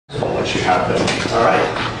you have them. All right.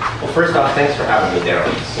 Well, first off, thanks for having me down.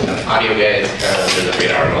 Audio guy is kind of in the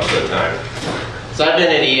radar most of the time. So I've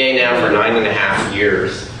been at EA now for 9.5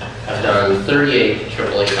 years. I've done 38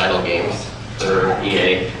 AAA title games for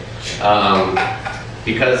EA.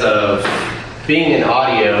 Because of being in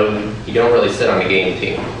audio, you don't really sit on a game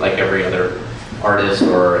team like every other artist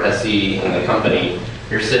or SE in the company.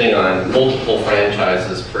 You're sitting on multiple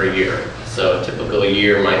franchises per year. So a typical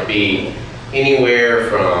year might be anywhere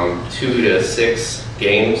from 2 to 6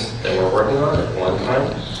 games that we're working on at one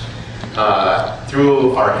time.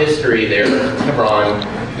 Through our history there at Tiburon,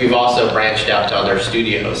 we've also branched out to other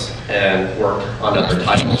studios and worked on other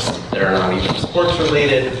titles that are not even sports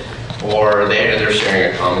related, or they're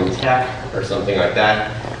sharing a common tech or something like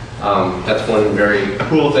that. That's one very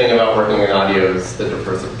cool thing about working in audio is the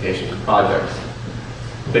diversification of projects.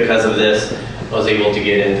 Because of this, I was able to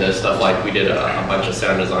get into stuff like we did a bunch of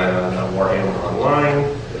sound design on Warhammer Online,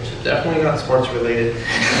 which is definitely not sports related.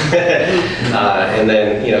 And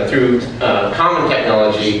then, through common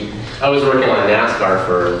technology, I was working on NASCAR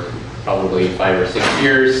for probably 5 or 6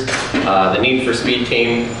 years. The Need for Speed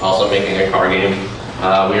team, also making a car game.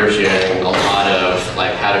 We were sharing a lot of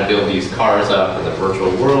how to build these cars up in the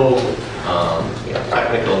virtual world,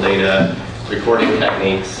 technical data, recording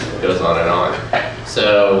techniques, it goes on and on.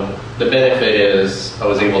 So the benefit is I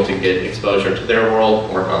was able to get exposure to their world,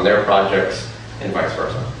 work on their projects, and vice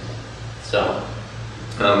versa. So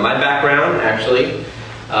my background, actually,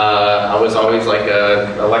 I was always like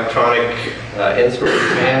an electronic instrument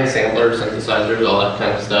fan, samplers, synthesizers, all that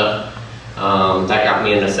kind of stuff. That got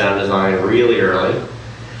me into sound design really early.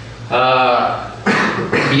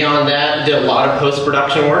 Beyond that, did a lot of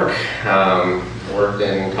post-production work. Worked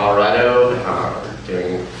in Colorado,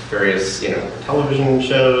 doing various television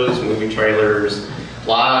shows, movie trailers, a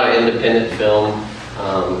lot of independent film.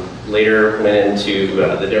 Later went into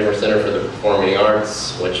the Denver Center for the Performing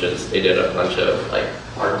Arts, which is, they did a bunch of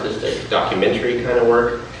artistic documentary kind of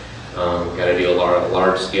work. Got to do a lot of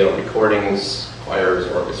large-scale recordings, choirs,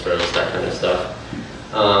 orchestras, that kind of stuff.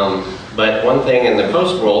 But one thing in the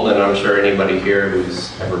post world, and I'm sure anybody here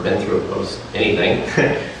who's ever been through a post anything,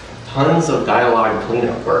 tons of dialogue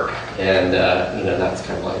cleanup work, and that's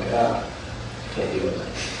kind of like can't deal with it.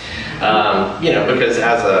 Because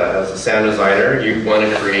as a sound designer, you want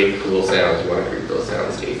to create cool sounds, you want to create those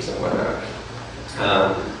soundscapes and whatnot.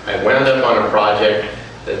 I wound up on a project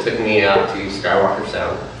that took me out to Skywalker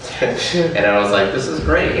Sound, and I was like, this is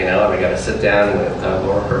great, and I got to sit down with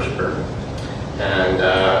Laura Hirschberg, and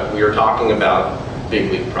we were talking about big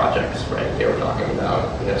league projects, right? They were talking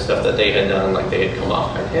about stuff that they had done, like they had come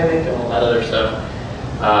off Titanic and all that other stuff.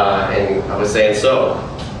 And I was saying, so,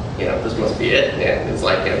 this must be it. And it's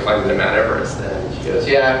like climbing to Mount Everest. And she goes,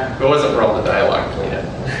 yeah, if it wasn't for all the dialogue cleanup.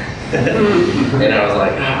 And I was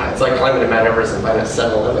like, it's like climbing to Mount Everest and finding a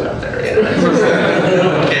 7-Eleven up there.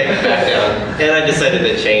 Okay, back down. And I decided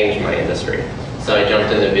to change my industry. So I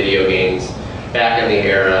jumped into video games back in the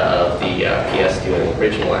era of the PS2 and the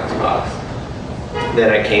original Xbox. Then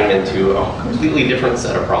I came into a completely different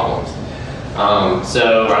set of problems.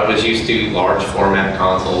 So I was used to large format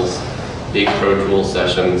consoles, big Pro Tools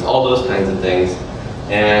sessions, all those kinds of things.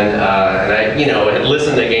 And I, had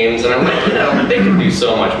listened to games, and I'm like, they can do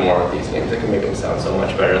so much more with these games. They can make them sound so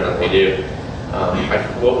much better than they do.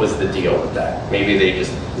 What was the deal with that? Maybe they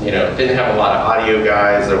just, didn't have a lot of audio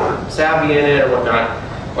guys that were savvy in it or whatnot.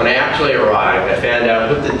 When I actually arrived, I found out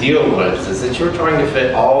what the deal was, is that you were trying to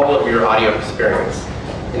fit all of your audio experience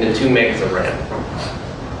into 2 megs of RAM.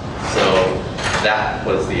 So that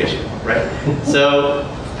was the issue, right? So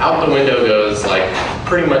out the window goes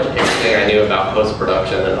pretty much everything I knew about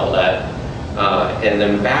post-production and all that. And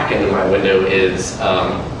then back into my window is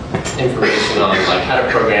information on how to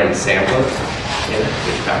program sampler,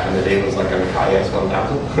 which back in the day was like an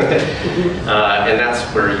IS-1000. And that's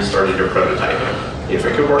where you started your prototyping. If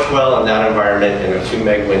it could work well in that environment in a 2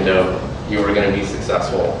 meg window, you were going to be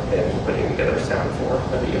successful in putting together sound for a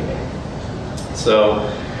video game. So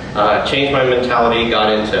changed my mentality,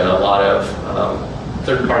 got into a lot of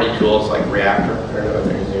third-party tools like Reactor. I don't know if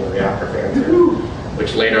they're using Reactor fans here,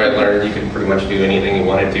 which later I learned you could pretty much do anything you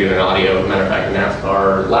wanted to in audio. Matter of fact, in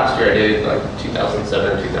NASCAR, last year I did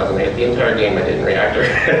 2007, 2008, the entire game I did in Reactor.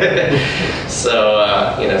 So,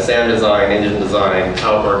 sound design, engine design,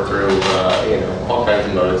 how it worked through, all kinds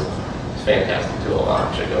of modes. It's a fantastic tool. I'll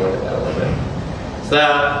actually go into that a little bit. So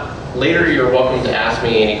later you're welcome to ask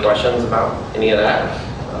me any questions about any of that.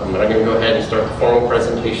 But I'm going to go ahead and start the formal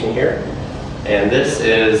presentation here. And this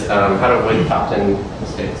is how to avoid top 10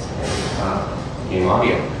 mistakes in game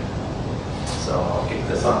audio. So I'll kick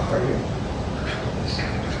this off right here.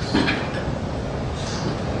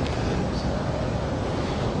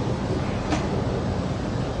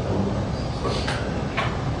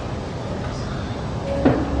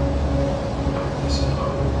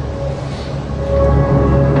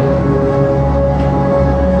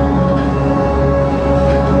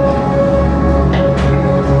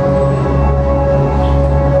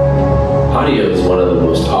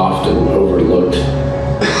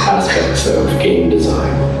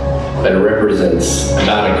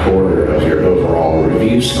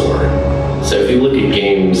 score. So if you look at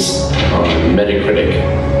games on Metacritic,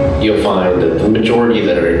 you'll find that the majority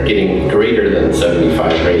that are getting greater than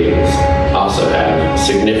 75 ratings also have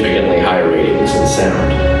significantly higher ratings in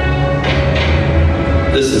sound.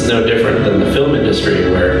 This is no different than the film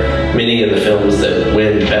industry, where many of the films that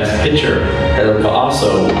win Best Picture have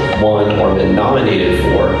also won or been nominated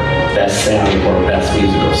for Best Sound or Best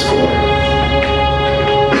Musical Score.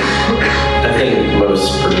 I think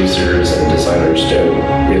most producers and designers don't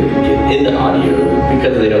really get into audio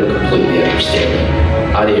because they don't completely understand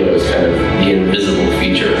it. Audio is kind of the invisible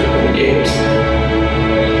feature in games.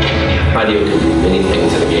 Audio can do many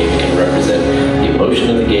things in a game. It can represent the emotion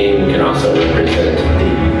of the game. It can also represent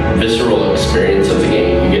the visceral experience of the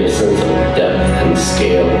game. You get a sense of depth and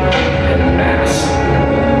scale and mass.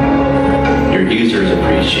 Your users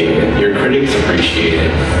appreciate it. Your critics appreciate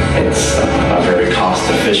it. It's a very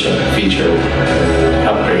cost-efficient feature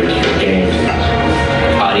upgrade to your game.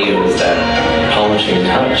 Audio is that polishing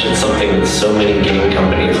touch. It's something that so many game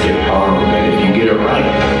companies get wrong, and if you get it right,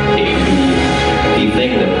 it can be the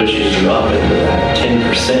thing that pushes you up into that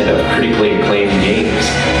 10% of critically acclaimed games,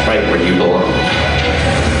 right where you belong.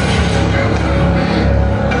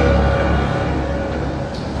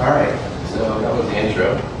 All right, so that was the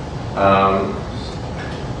intro.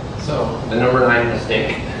 So the number 9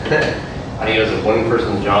 mistake, audio is a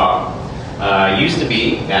one-person job. Used to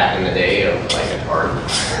be, back in the day of like a card,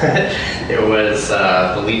 it was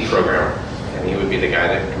the lead programmer. And he would be the guy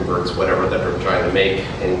that converts whatever that we're trying to make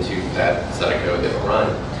into that set of code that will run.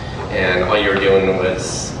 And all you were doing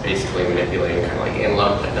was basically manipulating kind of like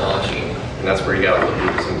analog technology. And that's where you got all the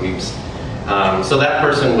loops and weeps. So that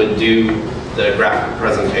person would do the graphic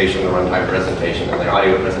presentation, the runtime presentation, and the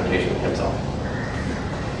audio presentation himself.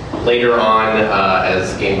 Later on,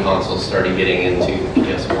 as game consoles started getting into the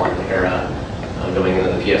PS1 era, going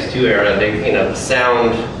into the PS2 era, the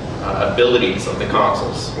sound abilities of the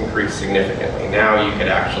consoles increased significantly. Now you could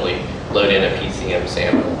actually load in a PCM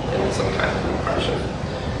sample and some kind of compression.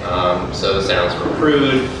 So the sounds were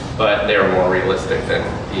crude, but they were more realistic than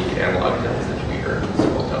the analog tones that we heard,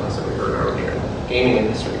 simple tones that we heard earlier in the gaming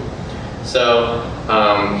industry. So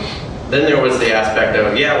then there was the aspect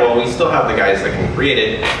of, yeah, well, we still have the guys that can create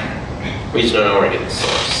it, we just don't know where to get the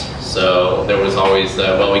source. So there was always the,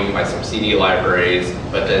 well, we can buy some CD libraries,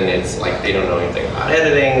 but then it's like they don't know anything about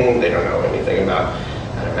editing, they don't know anything about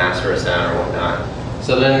how to master a sound or whatnot.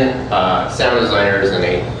 So then sound designers in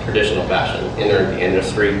a traditional fashion entered the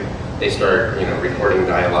industry. They start recording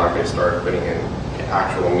dialogue, they start putting in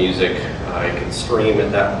actual music. It could stream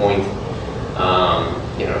at that point,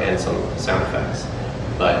 and some sound effects.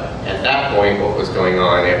 But at that point, what was going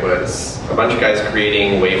on, it was a bunch of guys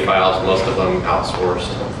creating WAV files, most of them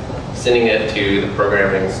outsourced, sending it to the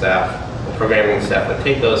programming staff. The programming staff would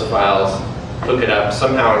take those files, hook it up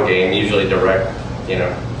somehow in game, usually direct,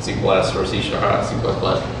 C++ or C++,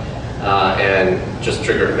 and just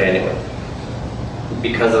trigger it manually.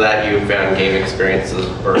 Because of that, you found game experiences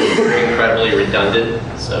were incredibly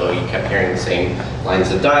redundant, so you kept hearing the same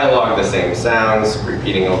lines of dialogue, the same sounds,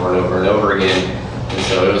 repeating over and over and over again. And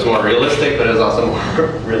so it was more realistic, but it was also more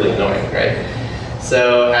really annoying, right?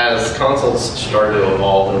 So as consoles started to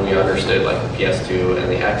evolve and we understood like the PS2 and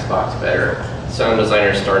the Xbox better, sound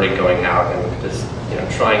designers started going out and just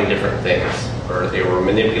trying different things, or they were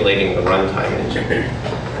manipulating the runtime engine.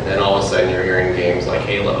 And then all of a sudden you're hearing games like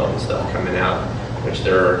Halo and stuff coming out, which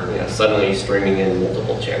they're suddenly streaming in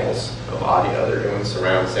multiple channels of audio. They're doing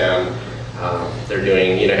surround sound. They're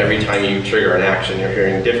doing, every time you trigger an action, you're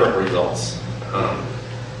hearing different results.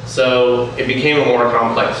 So it became a more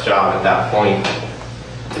complex job at that point.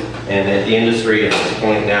 And at the industry, at this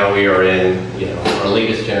point now, we are in our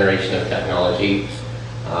latest generation of technology.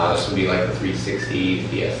 This would be like the 360,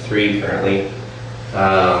 PS3 currently.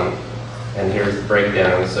 And here's the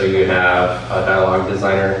breakdown. So you have a dialogue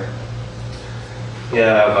designer. You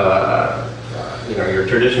have your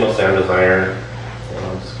traditional sound designer.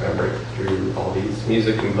 I'll just kind of break through all these.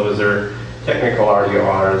 Music composer, technical audio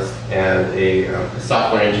artist, and a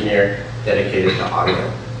software engineer dedicated to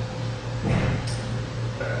audio.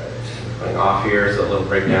 Going off here, so a little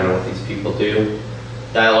breakdown of what these people do.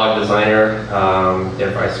 Dialogue designer,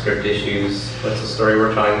 identifies script issues. What's the story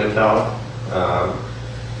we're trying to tell?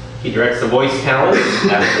 He directs the voice talent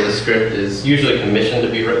after the script is usually commissioned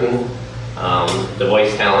to be written. The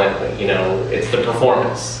voice talent, it's the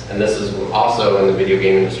performance. And this is also in the video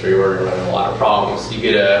game industry where we're running a lot of problems. You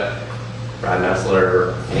get a Brad Nessler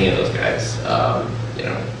or any of those guys,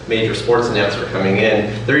 major sports announcer coming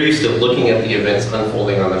in, they're used to looking at the events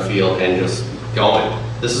unfolding on the field and just going,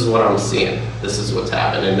 this is what I'm seeing, this is what's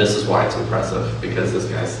happened, and this is why it's impressive, because this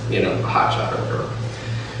guy's, a hotshot or whatever.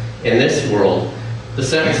 In this world, the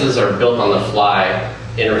sentences are built on the fly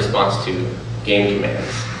in response to game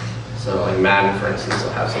commands. So like Madden, for instance,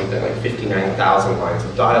 will have something like 59,000 lines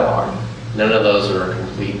of dialogue. None of those are a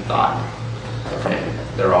complete thought. Okay,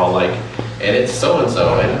 they're all like, and it's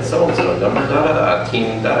so-and-so, and it's so-and-so, number da-da-da,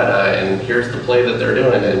 team da-da-da, and here's the play that they're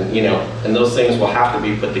doing, and you know, and those things will have to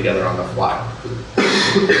be put together on the fly.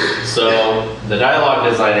 So the dialogue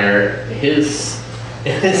designer, his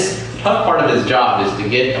tough part of his job is to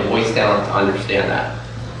get a voice talent to understand that.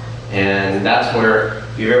 And that's where,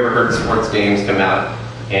 if you've ever heard sports games come out,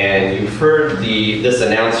 and you've heard this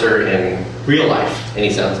announcer in real life, and he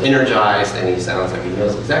sounds energized, and he sounds like he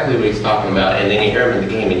knows exactly what he's talking about, and then you hear him in the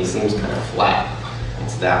game, and he seems kind of flat.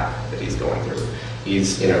 It's that he's going through.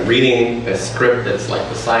 He's reading a script that's like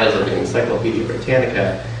the size of an Encyclopedia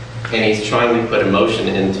Britannica, and he's trying to put emotion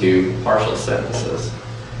into partial sentences.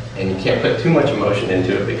 And you can't put too much emotion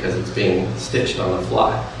into it because it's being stitched on the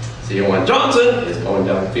fly. So you want Johnson is going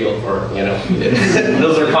downfield, or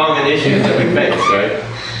those are common issues that we face, right?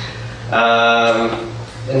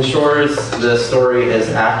 Ensures the story is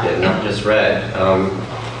acted, not just read.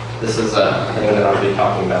 This is a thing that I'll be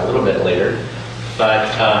talking about a little bit later.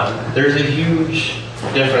 But there's a huge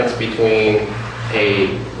difference between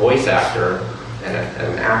a voice actor and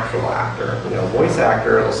an actual actor. Voice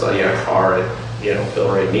actor will sell you a car at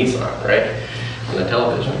Bill Ray Nissan, right, on the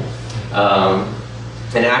television.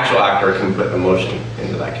 An actual actor can put emotion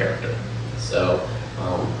into that character. So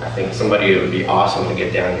I think somebody who would be awesome to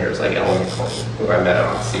get down here is like Ellen McClain, who I met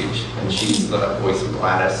on Siege, and she's the voice of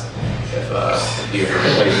Gladys. If you ever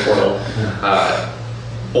played Portal,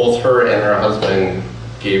 both her and her husband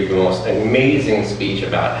gave the most amazing speech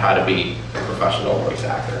about how to be a professional voice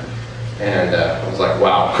actor. And I was like,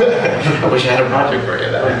 wow, I wish I had a project for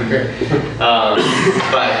you, that would be great.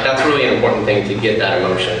 But that's really an important thing, to get that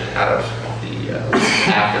emotion out of the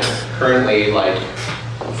actor. Currently, like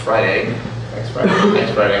next Friday,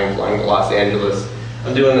 I'm flying to Los Angeles.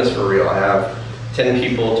 I'm doing this for real. I have 10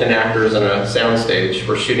 people, 10 actors on a soundstage.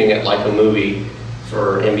 We're shooting it like a movie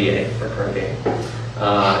for NBA, for current game.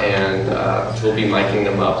 And we'll be miking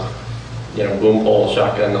them up, boom pole,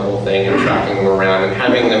 shotgun, the whole thing, and tracking them around and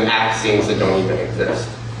having them act scenes that don't even exist.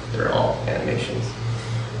 They're all animations.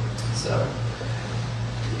 So,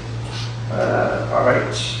 all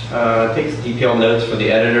right. Takes detailed notes for the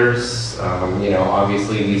editors.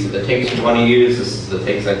 Obviously these are the takes you want to use. This is the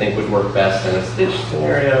takes I think would work best in a stitch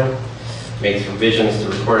scenario. Makes revisions to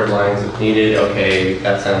recorded lines if needed. Okay,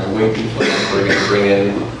 that sounds way too flat. We're going to bring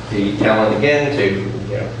in the talent again to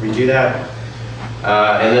redo that.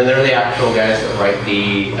 And then there are the actual guys that write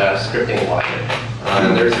the scripting logic.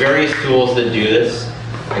 And there's various tools that do this.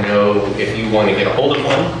 I know if you want to get a hold of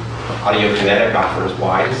one, Audio Kinetic offers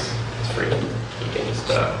Wise. It's free. You can just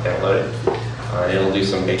download it. It'll do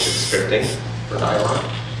some basic scripting for dialogue.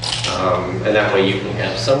 And that way you can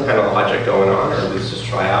have some kind of logic going on, or at least just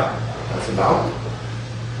try out what that's about.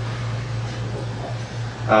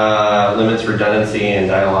 Limits redundancy and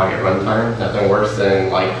dialogue at runtime. Nothing worse than,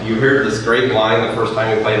 like, you hear this great line the first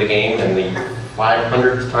time you play the game, and the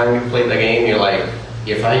 500th time you play the game, you're like,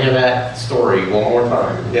 if I hear that story one more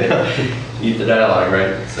time, need the dialogue,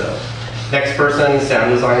 right? So, next person,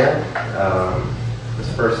 sound designer.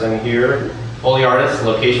 This person here, Foley artist,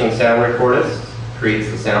 location sound recordist, creates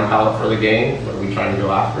the sound palette for the game. What are we trying to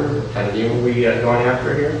go after? What kind of game are we going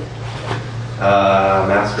after here?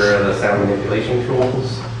 Master of the sound manipulation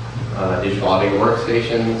tools, digital audio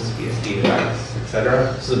workstations, VST device,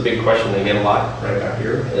 etc. This is a big question they get a lot right about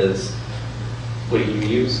here, is what do you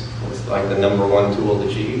use? What's like the #1 tool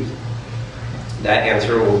that you use? That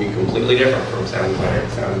answer will be completely different from sound designer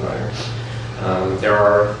to sound designer. There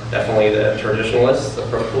are definitely the traditionalists, the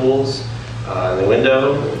Pro Tools, the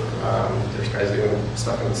Window. There's guys doing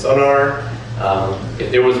stuff in Sonar.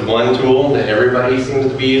 If there was one tool that everybody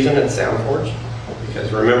seems to be using, it's SoundForge.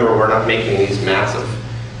 Because remember, we're not making these massive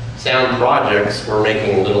sound projects, we're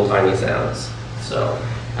making little tiny sounds. So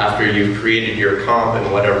after you've created your comp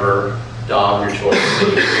and whatever DAW of your choice,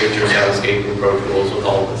 then you create your soundscape in Pro Tools with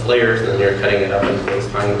all of its layers, and then you're cutting it up into those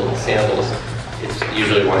tiny little samples. It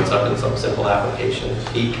usually winds up in some simple application,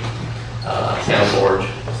 Peak, SoundForge,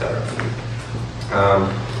 etc.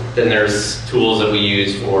 Then there's tools that we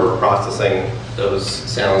use for processing those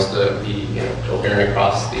sounds to be coherent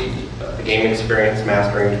across the game experience,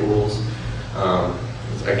 mastering tools.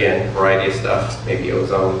 Again, variety of stuff, maybe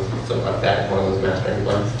Ozone, something like that, one of those mastering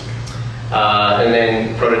blends. And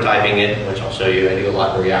then prototyping it, which I'll show you. I do a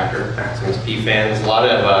lot in Reactor, Maximus P fans. A lot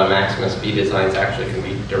of Maximus P designs actually can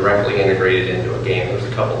be directly integrated into a game. There's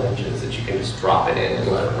a couple engines that you can just drop it in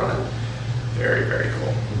and let it run. Very, very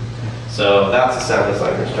cool. So that's a sound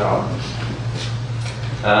designer's job.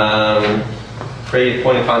 Create a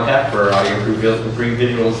point of contact for audio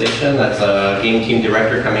pre-visualization. That's a game team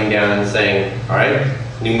director coming down and saying, all right,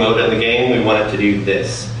 new mode in the game, we want it to do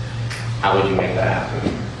this. How would you make that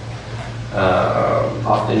happen?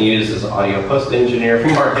 Often used as audio post engineer for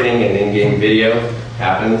marketing and in-game video.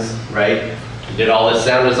 Happens, right? You did all this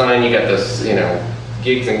sound design, you got this,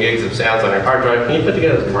 gigs and gigs of sounds on your hard drive. Can you put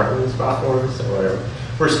together some marketing spot for us or whatever?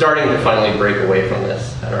 We're starting to finally break away from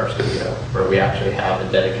this at our studio, where we actually have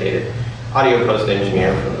a dedicated audio post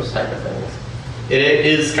engineer for those type of things. It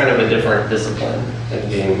is kind of a different discipline than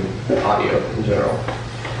game audio in general.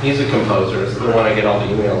 Music composers, they want to get all the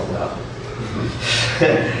emails out.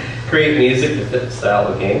 Create music to fit the style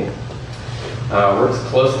of the game. Works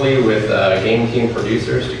closely with game team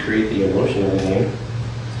producers to create the emotion of the game.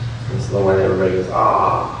 It's the one that everybody goes,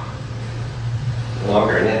 ah. No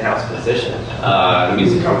longer an in-house position.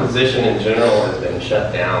 Music composition in general has been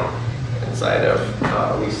shut down inside of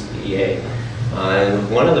at least EA. And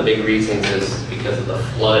one of the big reasons is because of the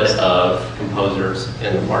flood of composers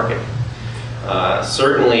in the market.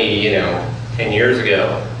 Certainly, 10 years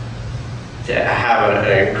ago, to have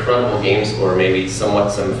an incredible game score, maybe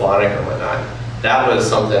somewhat symphonic or whatnot, that was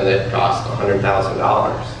something that cost $100,000,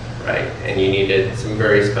 right? And you needed some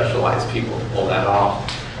very specialized people to pull that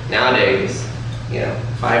off. Nowadays,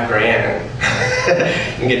 $5 grand.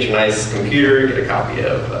 You can get your nice computer, get a copy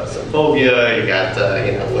of Symphobia, you got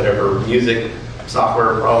whatever music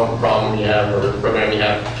software problem you have or program you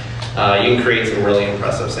have. You can create some really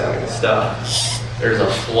impressive sounding stuff. There's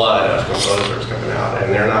a flood of composers coming out,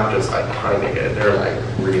 and they're not just like kind of good, they're like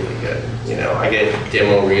really good. I get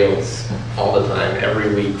demo reels all the time,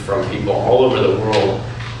 every week from people all over the world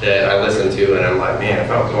that I listen to, and I'm like, man,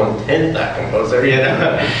 if I was 1/10 that composer,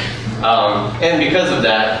 and because of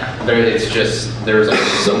that, there's only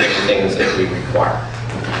so many things that we require.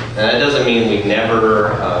 And that doesn't mean we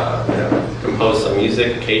never compose some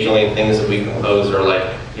music. Occasionally things that we compose are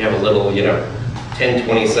like, you have a little 10,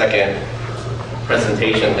 20 second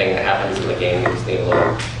presentation thing that happens in the game, you just need a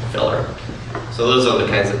little filler. So those are the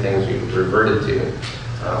kinds of things we've reverted to.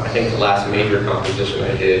 I think the last major composition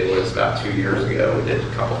I did was about 2 years ago. We did a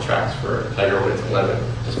couple tracks for Tiger Woods 11,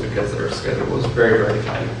 just because their schedule was very, very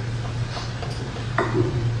tight.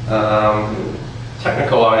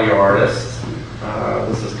 Technical audio artists.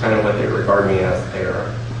 This is kind of what they regard me as.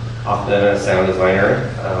 They're often a sound designer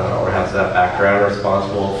or has that background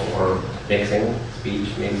responsible for mixing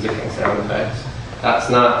speech, music, and sound effects. That's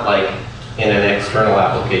not like in an external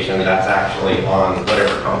application, that's actually on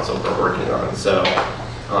whatever console we're working on. So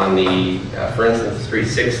on the, for instance,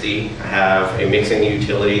 360, I have a mixing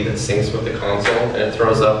utility that syncs with the console, and it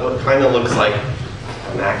throws up what kind of looks like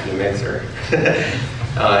a Mackie mixer.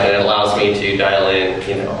 And it allows me to dial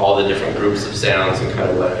in, all the different groups of sounds and kind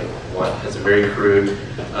of what I want. It's a very crude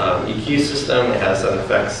EQ system. It has an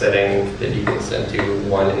effects setting that you can send to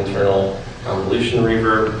one internal convolution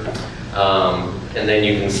reverb. And then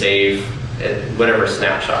you can save whatever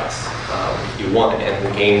snapshots you want. And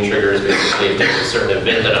the game triggers, basically, if there's a certain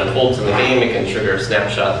event that unfolds in the game, it can trigger a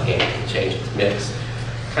snapshot, the game can change its mix.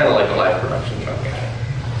 Kind of like a live production drum guy.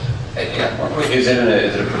 Is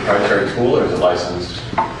it a proprietary tool or is it licensed?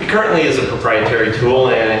 It currently is a proprietary tool,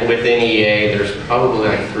 and within EA there's probably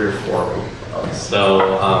like 3 or 4 of them.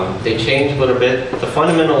 So they change a little bit. The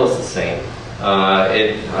fundamental is the same.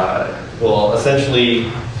 It will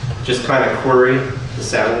essentially just kind of query the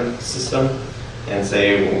sound system and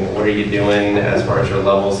say, what are you doing as far as your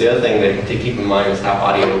levels? The other thing that to keep in mind is how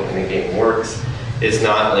audio in a game works. It's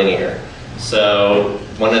not linear. So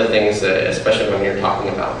one of the things that, especially when you're talking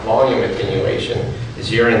about volume attenuation, is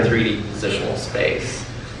you're in 3D positional space.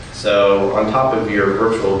 So on top of your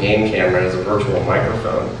virtual game camera is a virtual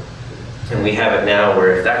microphone. And we have it now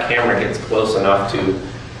where if that camera gets close enough to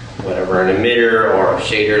whatever, an emitter or a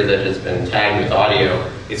shader that has been tagged with audio,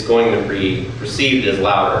 it's going to be perceived as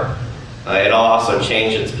louder. It'll also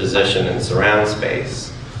change its position in surround space.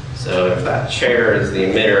 So if that chair is the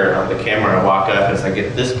emitter of the camera, I walk up, as I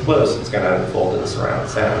get this close, it's going to unfold in surround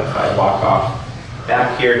sound. If I walk off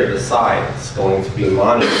back here to the side, it's going to be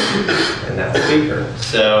mono in that speaker.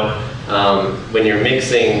 So when you're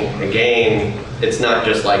mixing a game, it's not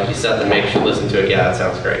just like you set the mix, you listen to it, yeah, that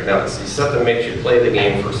sounds great. No, it's you set the mix, you play the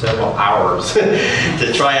game for several hours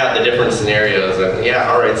to try out the different scenarios. And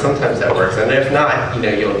yeah, all right, sometimes that works. And if not,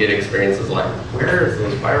 you'll get experiences like, where is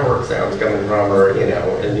those fireworks sounds coming from? Or,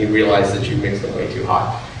 and you realize that you mixed them way too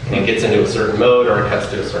hot. And it gets into a certain mode or it cuts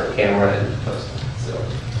to a certain camera and you post it. So,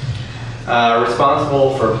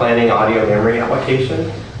 responsible for planning audio memory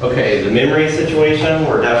allocation. Okay, the memory situation,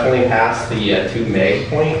 we're definitely past the 2 meg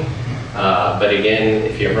point. But again,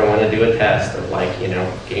 if you ever want to do a test of like,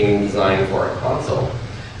 game design for a console,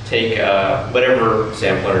 take whatever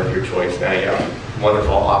sampler of your choice. Now you have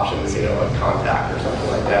wonderful options, a Contact or something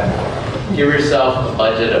like that. Give yourself a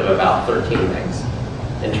budget of about 13 megs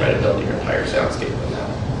and try to build your entire soundscape with that.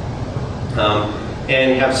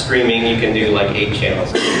 And have streaming, you can do like 8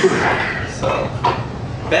 channels. So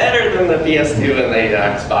better than the PS2 and the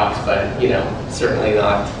Xbox, but certainly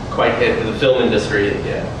not quite hit the film industry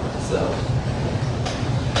yet. So,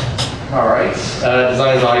 all right,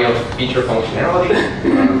 designs audio feature functionality.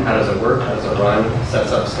 How does it work? How does it run?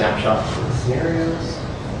 Sets up snapshots for the scenarios.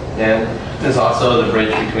 And there's also the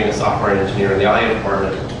bridge between the software engineer and the audio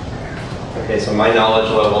department. Okay, so my knowledge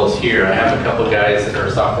level is here. I have a couple guys that are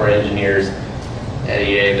software engineers at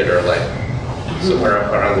EA that are like somewhere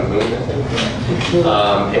up around the moon, I think.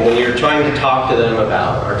 And when you're trying to talk to them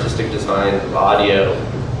about artistic design of audio,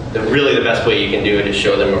 really the best way you can do it is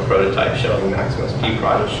show them a prototype, show them a Maximus P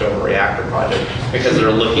project, show them a Reactor project, because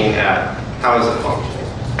they're looking at how is it functioning,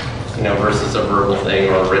 versus a verbal thing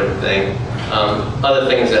or a written thing. Other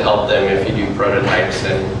things that help them if you do prototypes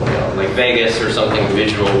and like Vegas or something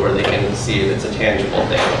visual where they can see if it's a tangible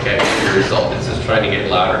thing. Okay, your result is just trying to get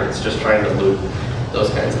louder, it's just trying to loop, those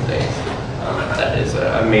kinds of things. That is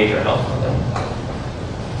a major help for them.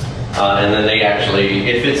 And then they actually,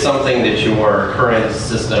 if it's something that your current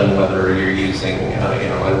system, whether you're using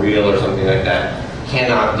Unreal or something like that,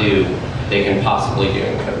 cannot do, they can possibly do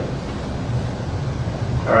in code.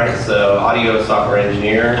 All right, so audio software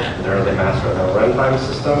engineer, they're the master of the runtime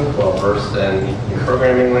system, well versed in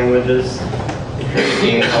programming languages. If your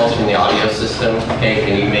game calls from the audio system, hey,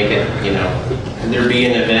 can you make it, can there be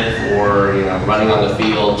an event for, running on the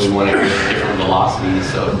field, we want to get different velocities,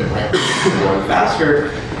 so if it's going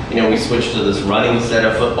faster, we switch to this running set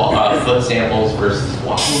of foot samples versus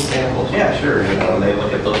walking samples. Yeah, sure, and they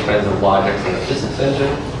look at those kinds of logics in the physics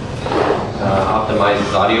engine.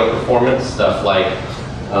 Optimizes audio performance, stuff like,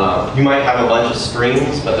 you might have a bunch of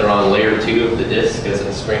streams, but they're on layer 2 of the disk as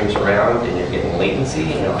it streams around, and you're getting latency,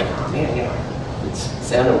 and you're like, oh man, it's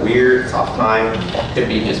sounding weird, it's off time. Could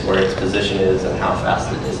be just where its position is and how fast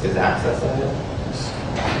the disk is accessing it.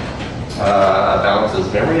 Balances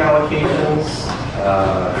memory allocations,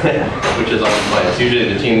 which is always fun. It's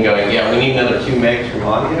usually the team going, yeah, we need another 2 megs from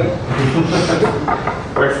audio.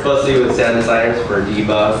 Works closely with sound designers for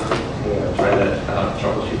debug, trying to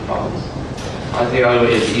troubleshoot problems. I think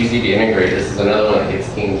it's easy to integrate. This is another one that gets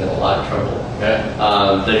teams in a lot of trouble.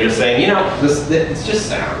 Yeah. They're just saying, it's just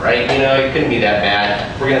sound, right? It couldn't be that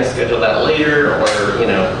bad. We're going to schedule that later, or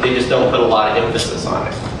they just don't put a lot of emphasis on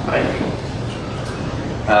it, right?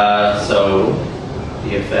 So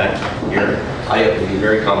the effect here, audio can be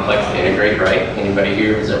very complex to integrate, right? Anybody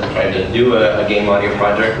here who's ever tried to do a game audio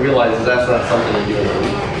project realizes that's not something you do in a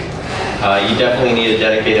week. You definitely need a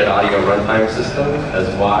dedicated audio runtime system,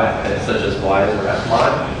 such as Wise or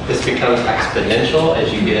FMOD. This becomes exponential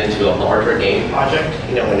as you get into a larger game project.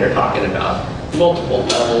 When you're talking about multiple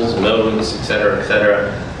levels, modes, et cetera,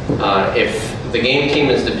 if the game team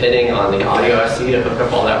is depending on the audio SC to hook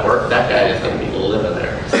up all that work, that guy is going to be living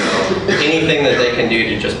there. So anything that they can do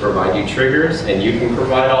to just provide you triggers, and you can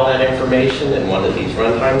provide all that information in one of these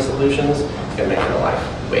runtime solutions, can make your life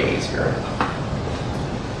way easier.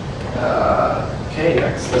 Okay,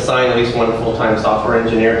 next. Assign at least one full-time software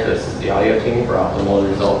engineer to assist the audio team for optimal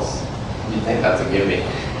results. You think that's a gimme.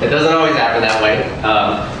 It doesn't always happen that way.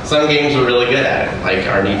 Some games are really good at it, like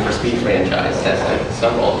our Need for Speed franchise has like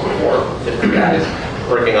several, 4 different guys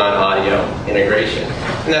working on audio integration.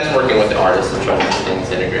 And that's working with the artists and trying to get things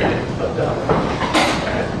integrated. But,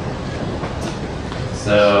 okay.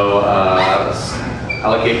 So,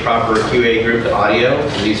 allocate proper QA group to audio.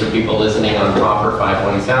 These are people listening on proper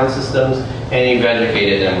 5.1 sound systems, and you've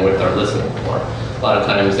educated them what they're listening for. A lot of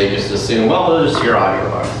times they just assume, well, they'll just hear audio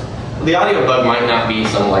bugs. Well, the audio bug might not be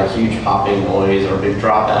some like huge popping noise or big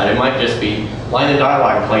dropout. It might just be line of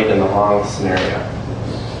dialogue played in the wrong scenario,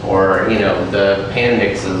 or the pan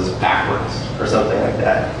mixes backwards or something like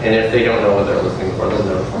that. And if they don't know what they're listening for, then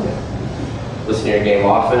they'll find it. Listen to your game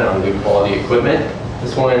often on good quality equipment.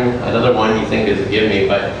 This one, another one you think is a gimme,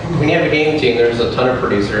 but when you have a game team, there's a ton of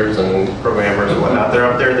producers and programmers and whatnot.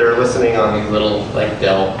 They're up there, they're listening on these little, like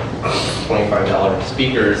Dell $25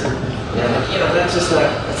 speakers.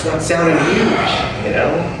 That's not sounding huge,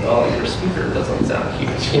 Well, your speaker doesn't sound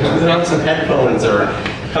huge. Put on some headphones or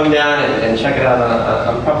come down and check it out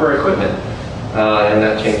on proper equipment. And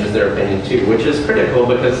that changes their opinion too, which is critical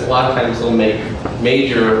because a lot of times they'll make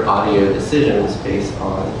major audio decisions based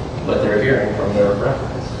on what they're hearing from their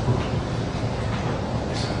reference.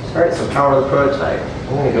 All right, so power of the prototype. I'm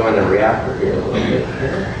going to go into Reactor here a little bit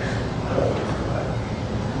here.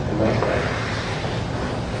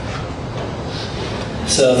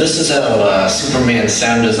 So this is how Superman's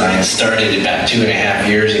sound design started about 2.5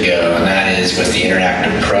 years ago, and that is with the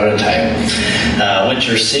interactive prototype. What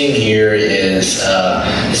you're seeing here is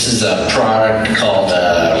this is a product called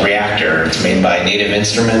Reactor. It's made by Native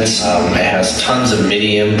Instruments. It has tons of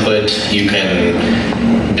MIDI input. You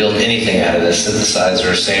can build anything out of this: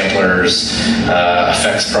 synthesizers, samplers,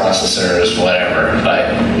 effects processors, whatever.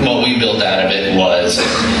 But what we built out of it was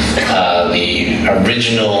the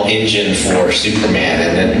original engine for Superman.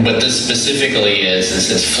 And then what this specifically is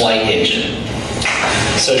this flight engine.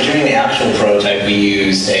 So during the actual prototype, we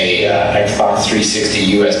used a Xbox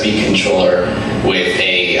 360 USB controller with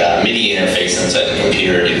a MIDI interface inside the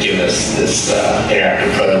computer to give us this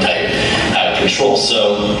interactive prototype control.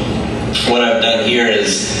 So what I've done here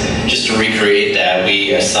is, just to recreate that,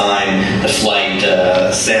 we assign the flight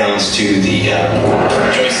sounds to the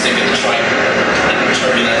joystick and the trigger, and the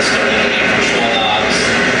turbulence to the control knobs,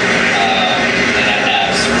 and I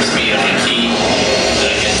have super speed on a key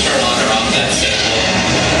that I can turn on or off that signal.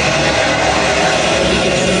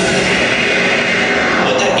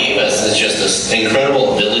 What that gave us is just this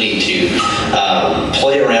incredible ability to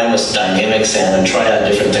play around with dynamic sound and try out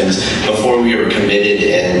different things before we were committed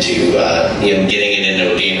into getting it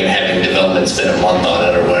into a game and having development spend a month on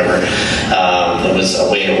it or whatever. It was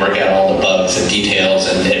a way to work out all the bugs and details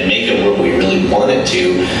and make it work we really wanted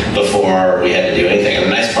to before we had to do anything. And the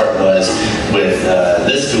nice part was, with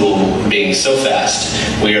this tool being so fast,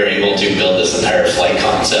 we were able to build this entire flight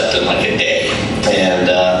concept in like a day. And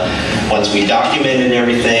once we documented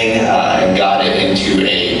everything and got it into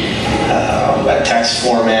a text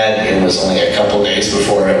format, it was only a couple days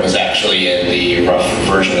before it was actually in the rough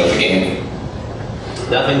version of the game.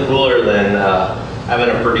 Nothing cooler than having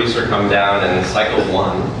a producer come down and cycle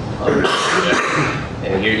one of the project.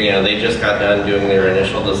 And here, they just got done doing their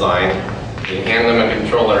initial design. You hand them a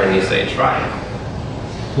controller and you say, try it.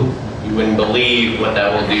 You wouldn't believe what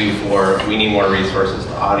that will do for, we need more resources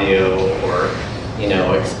to audio, or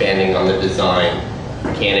expanding on the design.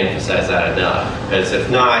 I can't emphasize that enough, because if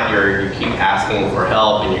not, you keep asking for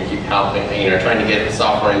help and you keep helping, trying to get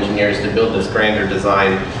software engineers to build this grander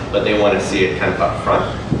design, but they want to see it kind of up front.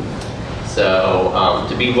 So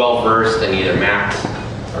to be well versed in either Max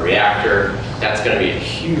or Reactor, that's going to be a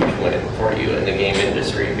huge win for you in the game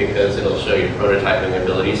industry, because it'll show you prototyping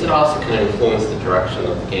abilities. It also can influence the direction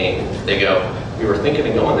of the game. If they go, we were thinking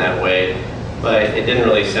of going that way, but it didn't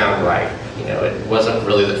really sound right. It wasn't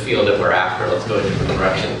really the feel that we're after. Let's go a different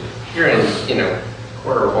direction. You're in,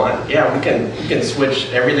 quarter one. Yeah, we can switch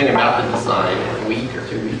everything about the design in a week or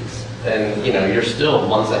 2 weeks, and you're still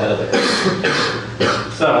months ahead of the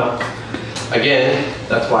curve. So, again,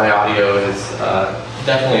 that's why audio is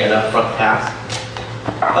definitely an upfront task.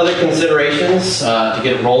 Other considerations to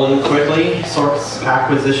get it rolling quickly: source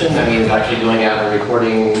acquisition. That means actually going out and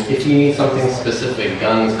recording. If you need something specific,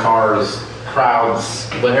 guns, cars, crowds,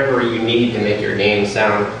 whatever you need to make your game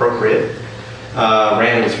sound appropriate.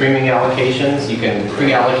 RAM and streaming allocations, you can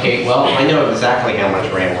pre-allocate. Well, I know exactly how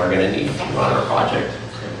much RAM we're going to need on our project.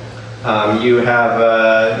 You have,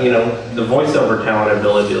 the voiceover talent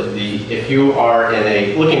ability. If you are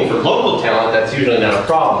looking for local talent, that's usually not a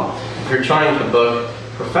problem. If you're trying to book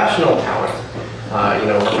professional talent,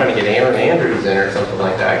 trying to get Aaron Andrews in or something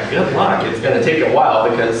like that, good luck. It's going to take a while,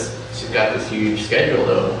 because she's got this huge schedule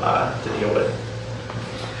to deal with.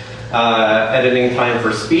 Editing time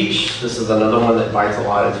for speech. This is another one that bites a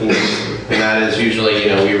lot of teams. And that is usually,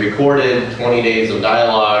 we recorded 20 days of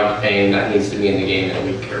dialogue and that needs to be in the game in a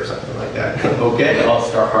week or something like that. Okay, I'll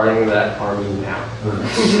start hiring that army now.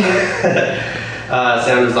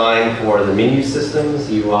 Sound design for the menu systems,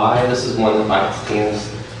 UI. This is one that bites teams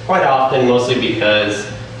quite often, mostly because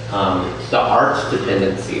the art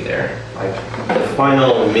dependency there. Like the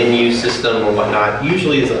final menu system or whatnot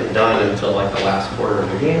usually isn't done until like the last quarter of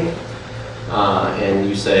the game. And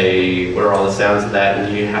you say, what are all the sounds of that?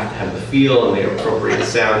 And you have to have the feel and the appropriate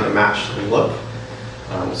sound to match the look.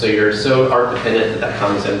 So you're so art dependent that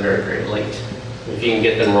comes in very, very late. If you can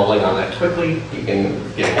get them rolling on that quickly, you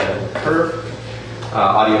can get ahead of the curve.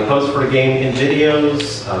 Audio post for a game in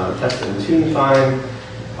videos, test and tune time,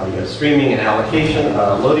 audio streaming and allocation,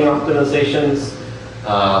 loading optimizations,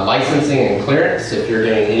 licensing and clearance. If you're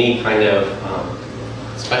doing any kind of,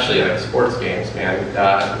 especially like sports games, man,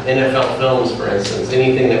 NFL films, for instance,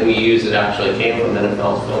 anything that we use that actually came from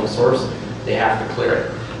NFL film source, they have to clear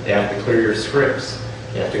it. They have to clear your scripts.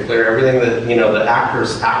 You have to clear everything that the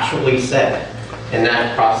actors actually said, and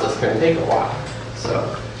that process can take a while.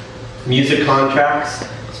 So, music contracts,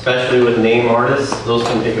 especially with name artists, those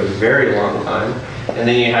can take a very long time. and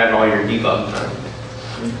then you have all your debug time.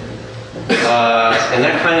 And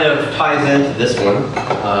that kind of ties into this one,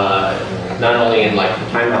 not only in like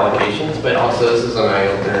time allocations, but also this is an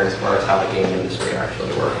eye-opener as far as how the game industry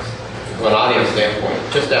actually works. From an audio standpoint,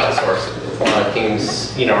 just outsource it. A lot of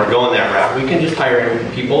teams, are going that route. We can just hire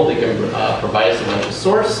in people that can provide us a bunch of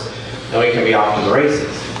source, and we can be off to the races.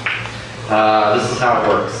 This is how it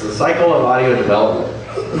works. The cycle of audio development.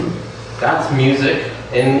 That's music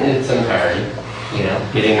in its entirety.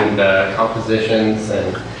 Getting the compositions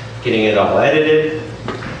and getting it all edited.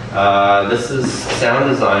 This is sound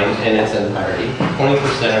design in its entirety.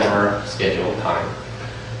 20% of our scheduled time.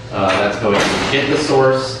 That's going to get the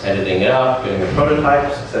source, editing it up, getting the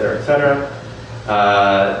prototypes, etc., etc.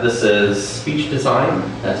 This is speech design.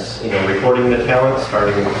 That's recording the talent,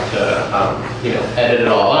 starting to edit it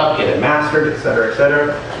all up, get it mastered, etc.,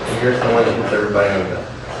 etc. And here's the one that hits everybody on the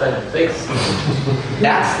side of the face.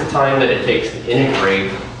 That's the time that it takes to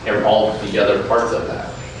integrate all of the other parts of that.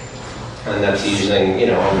 And that's using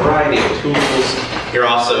a variety of tools. You're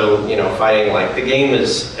also fighting, like, the game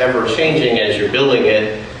is ever changing as you're building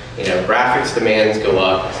it. Graphics demands go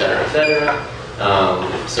up, etc.,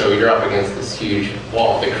 etc. So you're up against this huge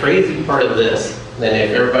wall. The crazy part of this, and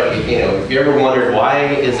if everybody, if you ever wondered why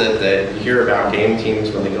is it that you hear about game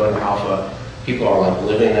teams when they go into alpha, people are like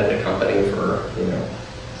living at the company for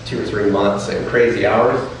 2 or 3 months and crazy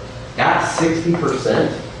hours. That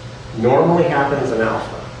 60% normally happens in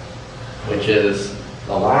alpha, which is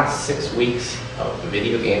the last 6 weeks of the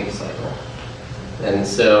video game cycle. And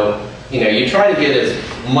so, you try to get as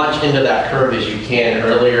much into that curve as you can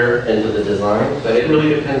earlier into the design, but it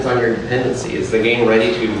really depends on your dependency. Is the game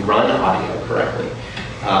ready to run audio correctly?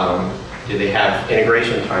 Do they have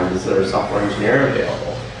integration time? Is there software engineering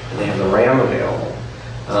available? Do they have the RAM available?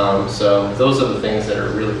 So those are the things that are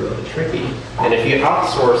really, really tricky. And if you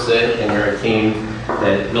outsource it and you're a team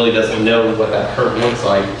that really doesn't know what that curve looks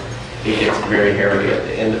like, it gets very hairy at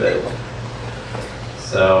the end of it.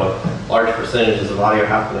 So large percentages of audio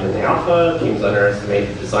happen in the alpha. Teams underestimate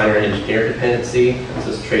the designer and engineer dependency. It's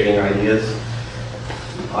just trading ideas.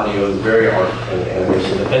 Audio is very art and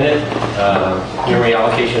animation dependent. Memory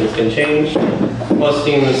allocations can change. Most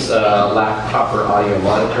teams lack proper audio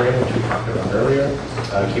monitoring, which we talked about earlier.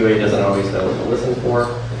 QA doesn't always know what to listen for.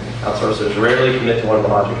 Outsourcers rarely commit to one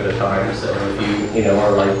project at a time. So if you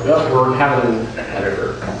are like, oh, we're having an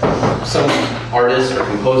editor, some artist or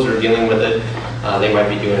composer dealing with it, they might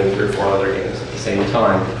be doing 3 or 4 other games at the same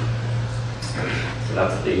time. So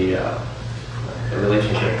that's the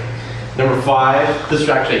relationship. Number 5, this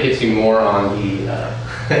actually hits you more on the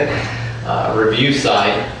review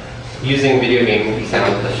side, using video game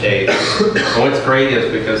sound cliches. And what's great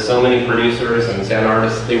is because so many producers and sound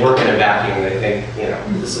artists, they work in a vacuum. They think,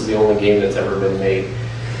 this is the only game that's ever been made.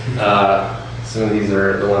 Some of these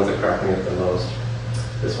are the ones that crack me up the most.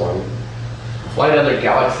 This one. Flight Other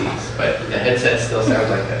Galaxies, but the headset still sounds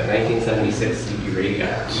like a 1976 CB radio.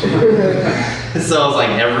 So it's like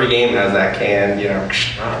every game has that can,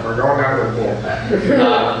 we're going out with that.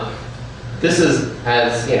 This is,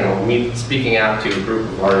 as me speaking out to a group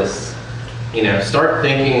of artists, start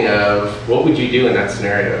thinking of what would you do in that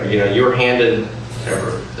scenario. You were handed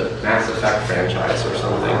the Mass Effect franchise or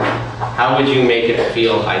something. How would you make it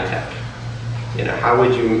feel high tech? How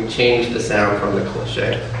would you change the sound from the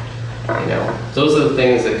cliche? Those are the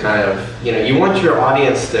things that kind of, you want your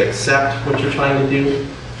audience to accept what you're trying to do,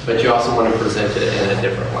 but you also want to present it in a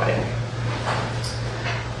different way.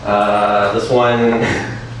 This one,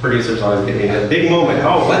 producers always get a big moment.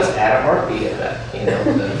 Oh, let's add a heartbeat effect,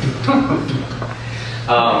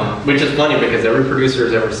 which is funny because every producer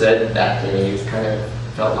has ever said that to me. It's kind of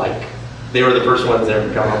felt like they were the first ones that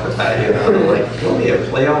ever come up with that. Like, don't we have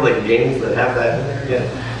play all the games that have that in there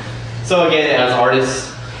yet? So again, as artists,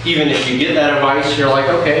 even if you get that advice, you're like,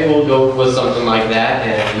 okay, we'll go with something like that,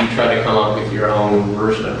 and you try to come up with your own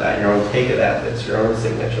version of that, your own take of that, that's your own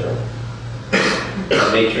signature.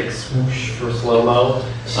 Matrix swoosh for slow-mo.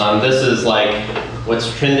 This is like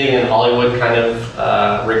what's trending in Hollywood kind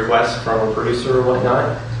of request from a producer or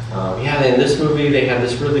whatnot. Yeah, in this movie they have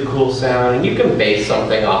this really cool sound, and you can base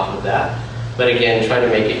something off of that. But again, try to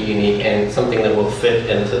make it unique and something that will fit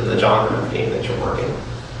into the genre of game that you're working.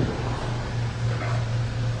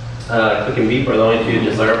 Quick and beep are the only 2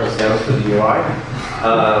 desirable sounds for the UI.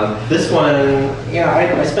 This one,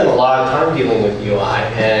 I spend a lot of time dealing with UI,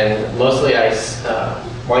 and mostly I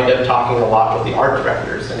wind up talking a lot with the art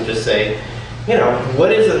directors and just say,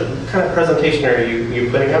 what is the kind of presentation are you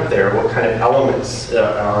putting up there? What kind of elements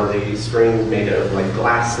are the screens made of, like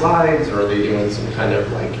glass slides, or are they doing some kind of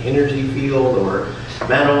like energy field or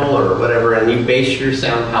metal or whatever, and you base your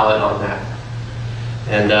sound palette on that.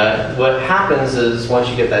 And what happens is once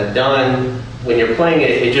you get that done, when you're playing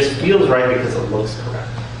it, it just feels right because it looks correct.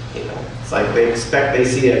 You know, it's like they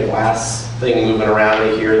see a glass thing moving around,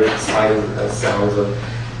 they hear the sounds of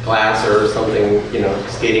glass or something, you know,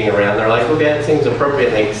 skating around. They're like, okay, it seems appropriate,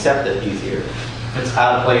 and they accept it easier. If it's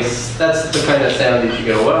out of place, that's the kind of sound that you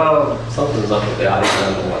go, well, something's up with the audio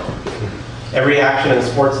sound. Every action in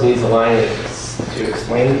sports needs a line to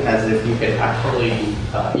explain as if you could actually,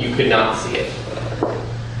 you could not see it.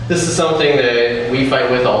 This is something that we fight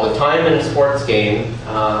with all the time in a sports game.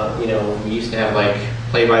 You know, we used to have like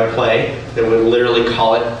play-by-play that would literally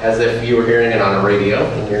call it as if you were hearing it on a radio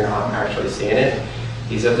and you're not actually seeing it.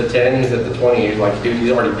 He's at the 10, he's at the 20, you're like, dude,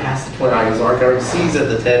 he's already passed the 20, he's already sees at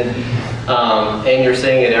the 10, and you're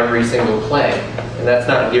saying it every single play. And that's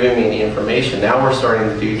not giving me any information. Now we're starting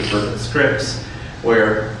to do different scripts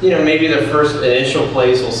where, you know, maybe the first initial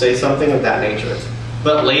plays will say something of that nature.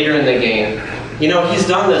 But later in the game, you know, he's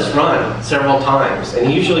done this run several times, and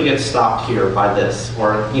he usually gets stopped here by this.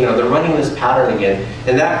 Or, you know, they're running this pattern again.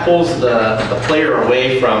 And that pulls the player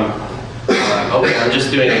away from, okay, I'm just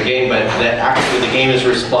doing a game, but that actually the game is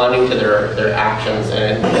responding to their actions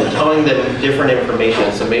and telling them different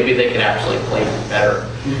information, so maybe they can actually play better.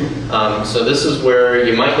 So this is where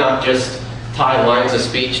you might not just tie lines of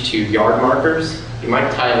speech to yard markers, you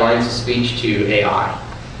might tie lines of speech to AI,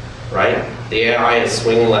 right? The AI is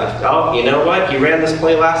swing left. Oh, you know what? He ran this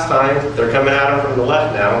play last time. They're coming at him from the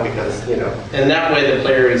left now because, you know. And that way the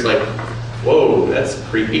player is like, whoa, that's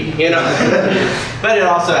creepy, you know. But it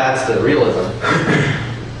also adds to the realism.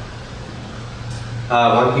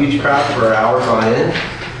 One huge crowd for hours on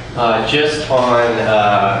end. Just on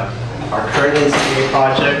our current in-studio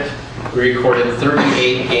project, we recorded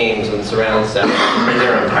 38 games in surround sound in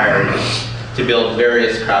their entirety to build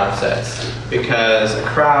various crowd sets. Because a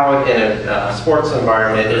crowd in a sports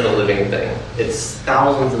environment is a living thing. It's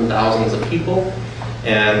thousands and thousands of people,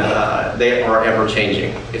 and they are ever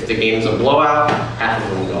changing. If the game's a blowout, half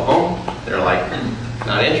of them go home. They're like,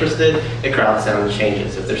 not interested, the crowd sound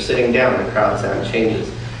changes. If they're sitting down, the crowd sound changes.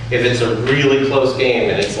 If it's a really close game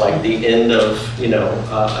and it's like the end of, you know,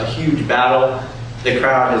 a huge battle, the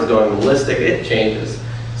crowd is going ballistic, it changes.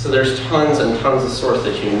 So there's tons and tons of source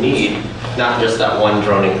that you need, not just that one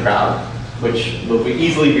droning crowd, which would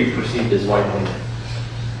easily be perceived as white noise.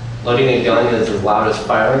 Loading a gun is as loud as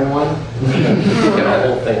firing one. Get a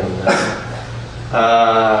whole thing on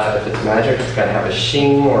that. If it's magic, it's got to have a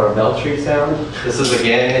shing or a belchery sound. This is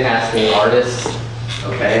again asking artists,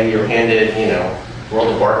 okay, you're handed, you know,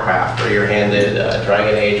 World of Warcraft, or you're handed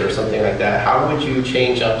Dragon Age or something like that. How would you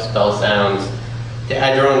change up spell sounds to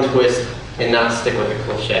add your own twist and not stick with a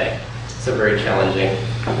cliche? It's a very challenging,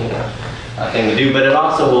 you know, thing to do, but it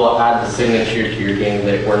also will add the signature to your game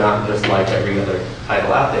that we're not just like every other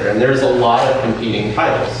title out there. And there's a lot of competing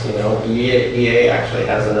titles. You know, EA actually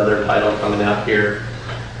has another title coming out here.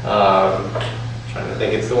 Trying to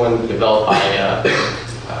think, it's the one developed by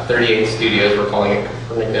 38 Studios. We're calling it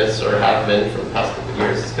Copernicus, or have been for the past couple of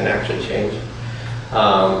years. It's going to actually change.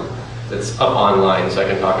 It's up online, so I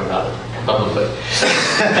can talk about it publicly.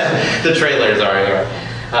 The trailers are anyway.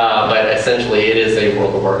 But essentially, it is a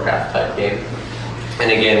World of Warcraft type game.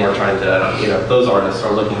 And again, we're trying to, you know, those artists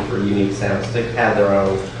are looking for unique sounds to add their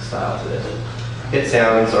own style to this. Hit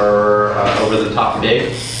sounds are over the top big.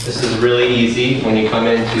 This is really easy. When you come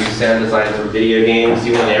into sound design for video games,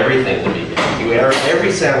 you want everything to be big.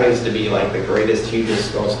 Every sound needs to be like the greatest,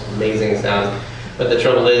 hugest, most amazing sound. But the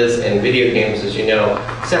trouble is, in video games, as you know,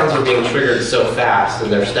 sounds are being triggered so fast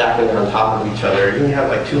and they're stacking on top of each other. You can have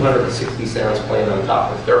like 260 sounds playing on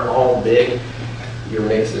top. If they're all big, your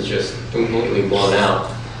mix is just completely blown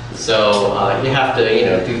out. So you have to, you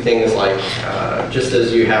know, do things like, just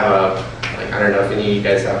as you have a, like, I don't know if any of you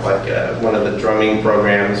guys have like one of the drumming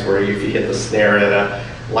programs where if you hit the snare at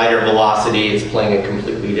a lighter velocity, it's playing a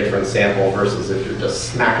completely different sample versus if you're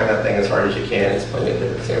just smacking that thing as hard as you can, it's playing a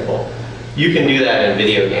different sample. You can do that in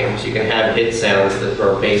video games. You can have hit sounds that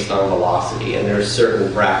are based on velocity, and there's certain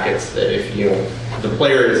brackets that if you, the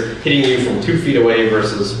player is hitting you from 2 feet away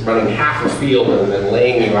versus running half a field and then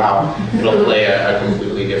laying you out, it'll play a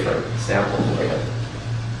completely different sample for you.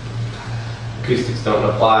 Acoustics don't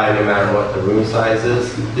apply no matter what the room size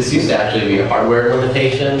is. This used to actually be a hardware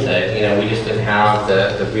limitation that, you know, we just didn't have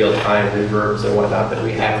the real-time reverbs and whatnot that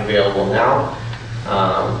we have available now.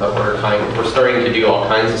 But we're starting to do all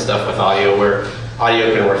kinds of stuff with audio where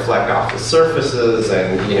audio can reflect off the surfaces,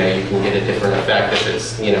 and you know, you can get a different effect if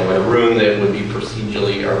it's, you know, in a room that would be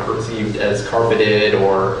procedurally or perceived as carpeted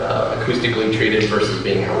or acoustically treated versus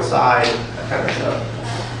being outside, that kind of stuff.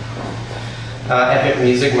 Epic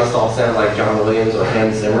music must all sound like John Williams or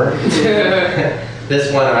Hans Zimmer. This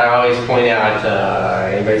one I always point out,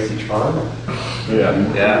 anybody see Tron?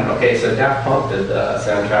 Yeah. Yeah, okay, so Daft Punk did the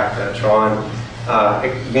soundtrack to Tron.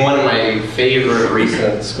 One of my favorite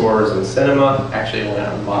recent scores in cinema. Actually, I went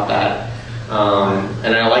out and bought that.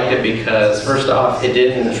 And I liked it because, first off, it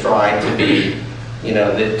didn't try to be, you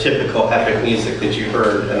know, the typical epic music that you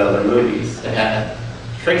heard in other movies. It had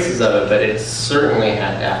traces of it, but it certainly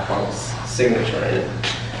had Daft Punk's signature in it.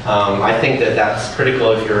 I think that that's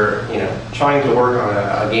critical if you're, you know, trying to work on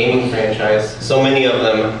a gaming franchise. So many of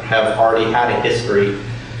them have already had a history.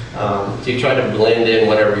 So you try to blend in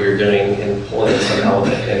whatever you're doing and pull in some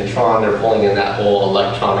element. In Tron, they're pulling in that whole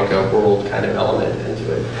electronica world kind of element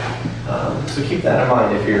into it. So keep that in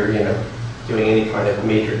mind if you're, you know, doing any kind of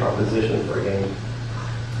major composition for a game.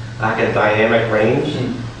 Back at dynamic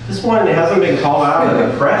range. This one hasn't been called out in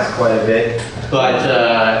the press quite a bit,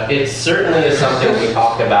 but it certainly is something we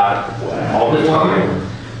talk about all the time.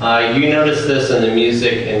 You notice this in the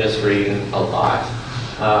music industry a lot,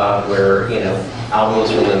 where, you know,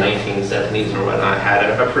 albums from the 1970s or whatnot had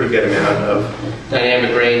a pretty good amount of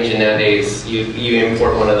dynamic range, and nowadays you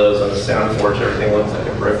import one of those on a SoundForge, everything looks like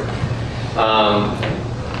a brick.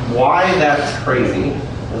 Why that's crazy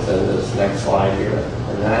is in this next slide here,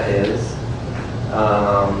 and that is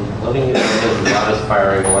loading it is the loudest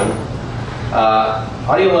firing one.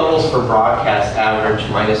 Audio levels for broadcast average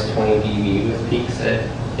minus 20 dB with peaks at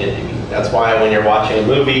 10 dB. That's why when you're watching a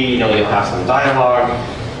movie, you know, you'll have some dialogue,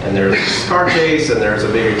 and there's a car chase, and there's a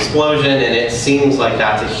big explosion, and it seems like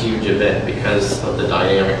that's a huge event because of the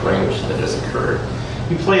dynamic range that has occurred.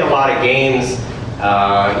 You play a lot of games,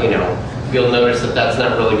 you know, you'll notice that that's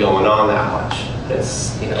not really going on that much.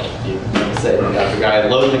 It's, you know, like I said, you got the guy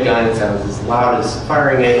loading the gun, it sounds as loud as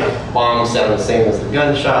firing it, bombs sound the same as the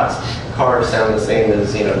gunshots, cars sound the same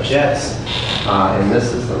as, you know, jets, and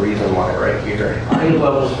this is the reason why right here. Audio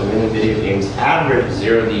levels for many video games average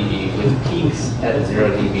 0 dB with peaks at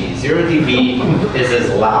 0 dB. 0 dB is as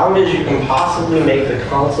loud as you can possibly make the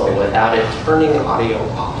console without it turning audio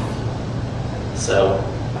off. So,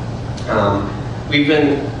 we've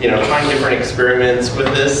been, you know, trying different experiments with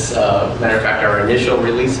this. Matter of fact, our initial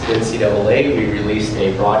release of NCAA, we released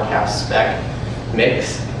a broadcast spec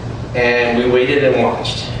mix, and we waited and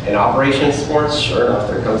watched. In Operation Sports, sure enough,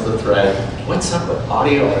 there comes the thread. What's up with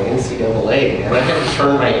audio on NCAA? And I had to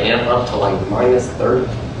turn my amp up to like minus 30.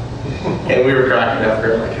 And we were cracking up. We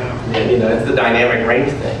were like, oh man, you know, it's the dynamic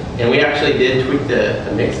range thing. And we actually did tweak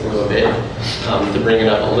the mix a little bit to bring it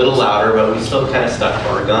up a little louder, but we still kind of stuck to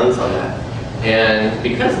our guns on that. And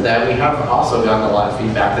because of that, we have also gotten a lot of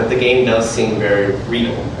feedback that the game does seem very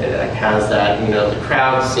real. It has that, you know, the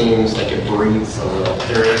crowd seems like it breathes a little.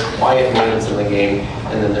 There is quiet moments in the game,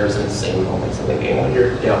 and then there's insane moments in the game when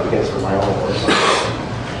you're up against survival or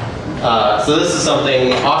something. So this is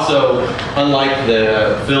something also, unlike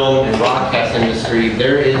the film and broadcast industry,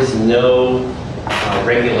 there is no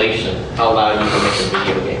regulation how loud you can make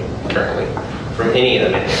a video game currently from any of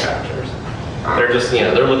the manufacturers. They're just, you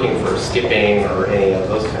know, they're looking for skipping or any of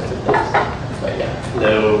those kinds of things. But yeah,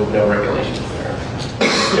 no regulations there.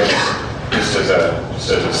 Yeah. Just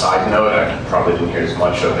as a side note, I probably didn't hear as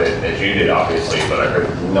much of it as you did, obviously, but I heard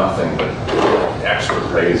nothing but expert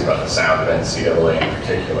praise about the sound of NCAA in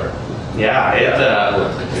particular. Yeah,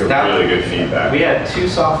 really good feedback. We had 2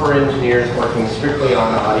 software engineers working strictly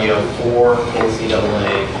on audio for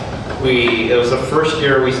NCAA. It was the first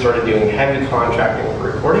year we started doing heavy contracting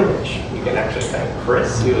for recording, which you can actually thank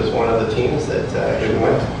Chris. He was one of the teams that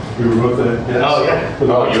went. We were both there. Yes. Oh yeah.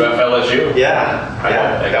 Oh, UFLSU? Yeah,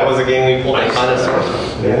 that was a game we pulled a ton of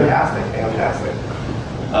sources. Fantastic. It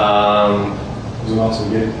was an awesome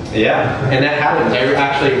game. Yeah, and that happened. I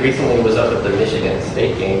actually recently was up at the Michigan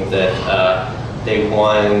State game that they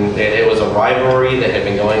won. It was a rivalry that had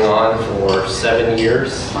been going on for 7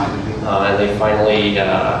 years, and they finally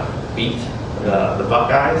beat the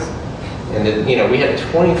Buckeyes. And then, you know, we had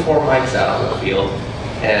 24 mics out on the field,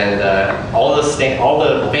 and all the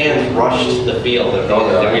fans rushed the field,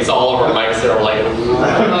 and we saw all of our mics that were like,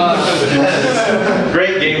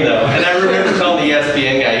 great game though. And I remember telling the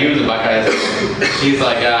ESPN guy, he was a Buckeyes, he's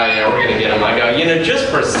like, yeah, we're gonna get him. I go, you know, just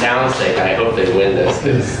for sound's sake, I hope they win this,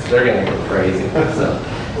 because they're gonna go crazy. So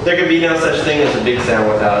there could be no such thing as a big sound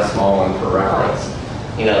without a small one for reference.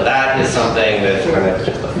 You know, that is something that's kind of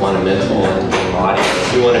just a fundamental in game audio.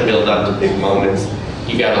 If you want to build up to big moments,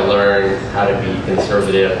 you got to learn how to be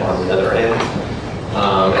conservative on the other end.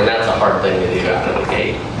 And that's a hard thing to do out of the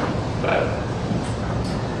gate. But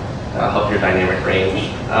help your dynamic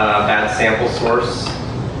range. Bad sample source.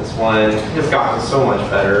 This one has gotten so much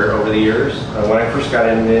better over the years. When I first got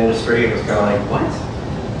into the industry, it was kind of like, what?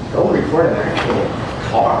 Go record an actual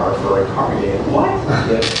car for a car game. What?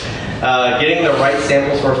 Getting the right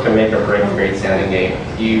sample source can make or break a great sounding game.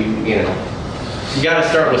 You got to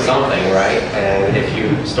start with something, right? And if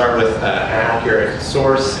you start with an accurate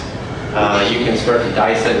source, you can start to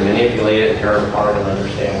dice it and manipulate it and tear it apart and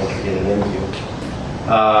understand what you're getting into.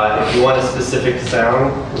 If you want a specific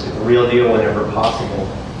sound, the real deal whenever possible.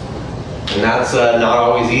 And that's not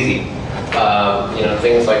always easy.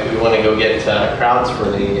 Things like we want to go get crowds for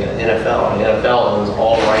the NFL. And the NFL owns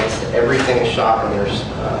all rights to everything shot in their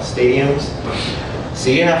stadiums. So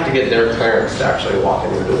you have to get their clearance to actually walk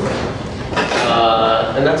in the door.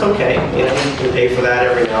 And that's okay. You can pay for that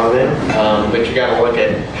every now and then. But you got to look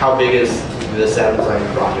at how big is the sound design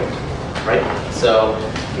project, right? So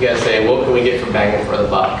you got to say, what can we get for banging for the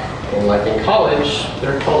buck? And like in college,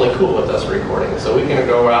 they're totally cool with us recording. So we can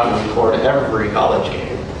go out and record every college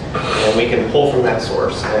game. And we can pull from that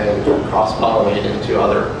source and cross-pollinate into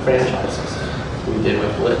other franchises. We did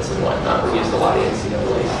with Blitz and whatnot. We used a lot of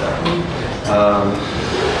NCAA stuff.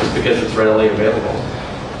 Just because it's readily available.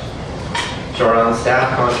 So we're on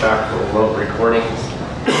staff contract for remote recordings.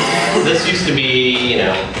 This used to be,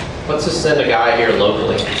 let's just send a guy here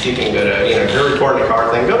locally, see if he can go to, if you're recording a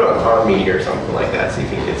car thing, go to a car meet or something like that, see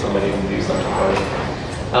if you can get somebody to do something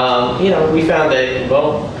funny. We found that,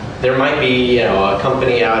 well, there might be, a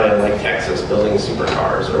company out in like Texas building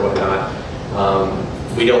supercars or whatnot.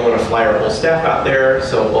 We don't want to fly our whole staff out there,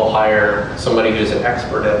 so we'll hire somebody who's an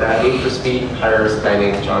expert at that. Need for Speed hires a guy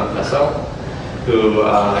named John Pesso, who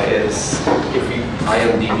is, if you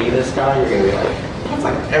IMDb this guy, you're going to be like, that's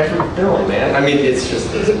like every film, man. I mean, it's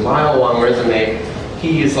just this mile-long resume.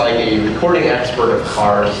 He's like a recording expert of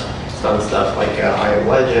cars. He's done stuff like I Am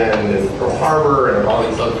Legend and Pearl Harbor and all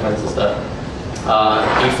these other kinds of stuff.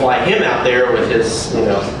 You fly him out there with his,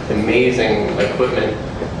 amazing equipment,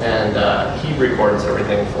 and he records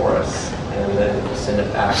everything for us, and then we send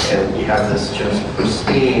it back, and you have this just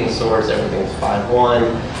pristine source. Everything's 5.1,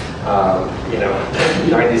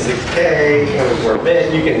 96K or a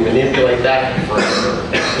bit. You can manipulate that forever.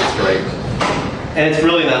 It's great, and it's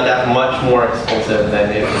really not that much more expensive than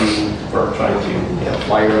if you were trying to,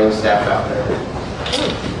 fly your own staff out there.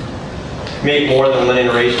 Make more than one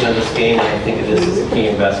iteration of this game. I think of this as a key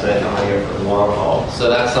investment on here for the long haul. So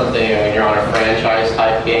that's something when you're on a franchise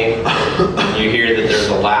type game, you hear that there's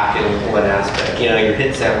a lack in one aspect. Your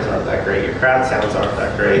hit sounds aren't that great, your crowd sounds aren't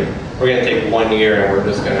that great. We're going to take 1 year and we're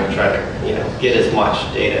just going to try to get as much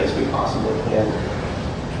data as we possibly can.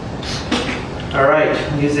 All right,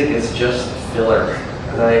 music is just filler.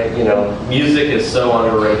 And music is so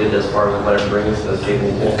underrated as far as what it brings to the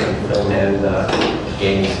film and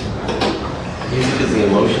games. Music is the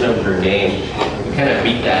emotion of your game. We kind of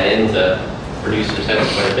beat that into producers' heads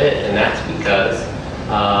quite a bit, and that's because,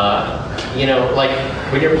 like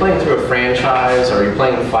when you're playing through a franchise or you're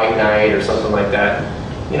playing Fight Night or something like that,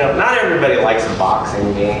 not everybody likes a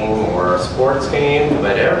boxing game or a sports game,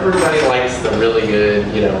 but everybody likes the really good,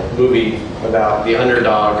 movie about the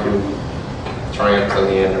underdog who triumphs in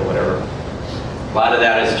the end or whatever. A lot of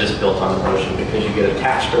that is just built on emotion because you get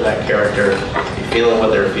attached to that character, you're feeling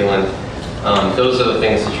what they're feeling. Those are the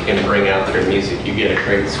things that you can bring out through music. You get a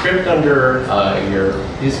great script under your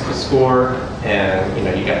musical score, and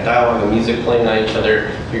you got dialogue and music playing on each other.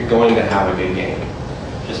 You're going to have a good game,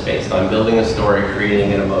 just based on building a story,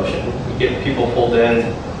 creating an emotion. You get people pulled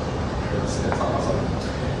in. It's awesome.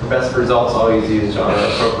 The best results always use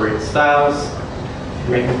genre-appropriate styles. If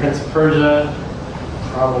you're making Prince of Persia,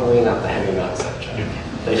 probably not the heavy metal section.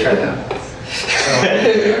 They tried that.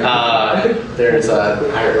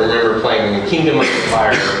 I remember playing Kingdom of the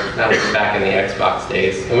Fire, that was back in the Xbox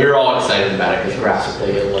days, and we were all excited about it because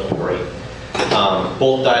graphically it looked great.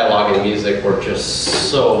 Both dialogue and music were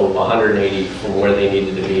just so 180 from where they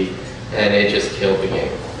needed to be, and it just killed the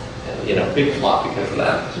game. And, big flop because of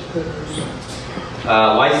that.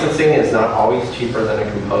 Licensing is not always cheaper than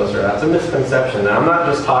a composer. That's a misconception. Now, I'm not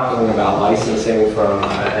just talking about licensing from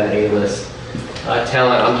an A-list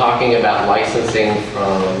talent. I'm talking about licensing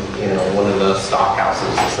from one of the stock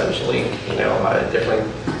houses, essentially. Different.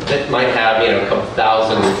 It might have a couple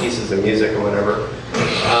thousand pieces of music or whatever.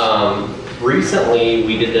 Recently,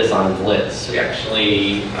 we did this on Blitz. We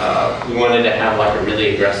actually we wanted to have like a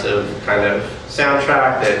really aggressive kind of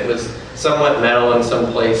soundtrack that was somewhat metal in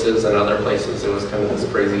some places, and other places it was kind of this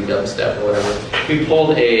crazy dubstep or whatever. We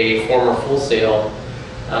pulled a former Full Sail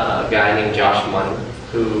guy named Josh Munn,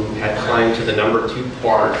 who had climbed to the number 2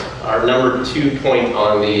 point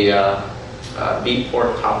on the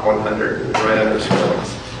Beatport Top 100, right under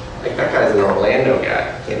Skrillex. Like, that guy's an Orlando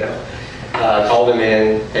guy, Called him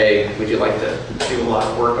in, hey, would you like to do a lot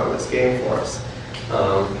of work on this game for us?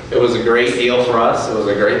 It was a great deal for us. It was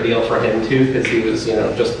a great deal for him too, because he was,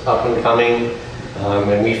 just up and coming.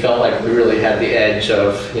 And we felt like we really had the edge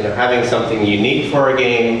of, having something unique for our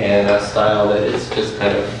game and a style that is just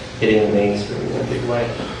kind of hitting the mainstream in a big way.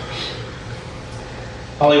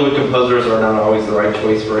 Hollywood composers are not always the right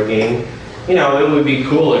choice for a game. It would be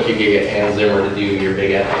cool if you could get Hans Zimmer to do your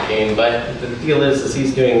big epic game, but the deal is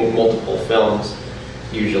he's doing multiple films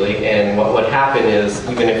usually, and what would happen is,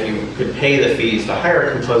 even if you could pay the fees to hire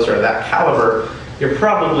a composer of that caliber, you're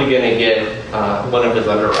probably going to get one of his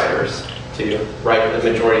underwriters to write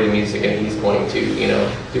the majority of the music, and he's going to,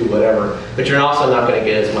 do whatever. But you're also not going to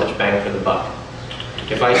get as much bang for the buck.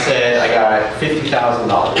 If I said I got $50,000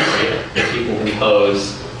 for you, if you can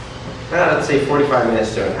compose, let's say 45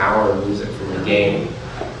 minutes to an hour of music from a game,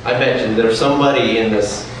 I bet you there's somebody in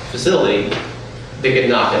this facility that could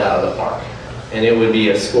knock it out of the park. And it would be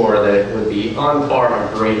a score that would be on par or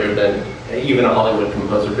greater than even a Hollywood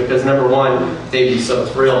composer, because number one, they'd be so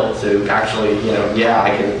thrilled to actually,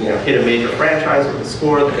 I can, hit a major franchise with a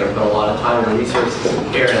score. They're going to put a lot of time and resources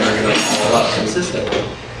and care, and they're going to follow up consistently.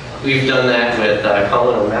 We've done that with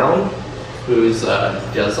Colin O'Malley, who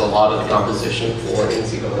does a lot of the composition for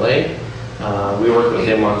NCAA. We worked with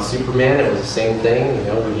him on Superman. It was the same thing.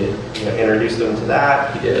 We introduced him to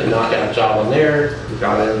that. He did a knockout job on there. We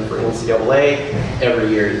got him for NCAA. Every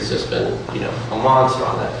year he's just been, a monster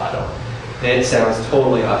on that title. And it sounds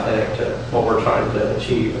totally authentic to what we're trying to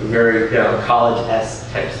achieve. A very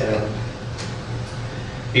college-esque type sound.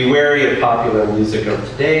 Be wary of popular music of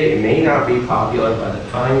today. It may not be popular by the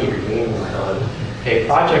time your game is done. A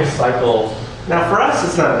project cycle. Now for us,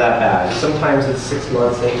 it's not that bad. Sometimes it's 6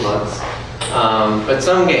 months, 8 months. But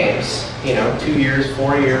some games, 2 years,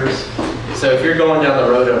 4 years. So if you're going down the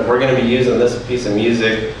road of, we're going to be using this piece of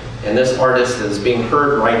music, and this artist is being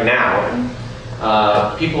heard right now,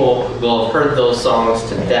 people will have heard those songs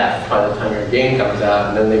to death by the time your game comes out,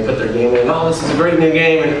 and then they put their game in, oh, this is a great new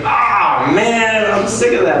game, and man, I'm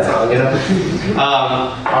sick of that song,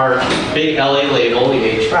 Our big LA label,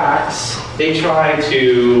 EA Tracks, they try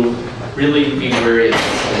to really be wary of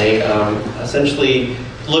this, and they essentially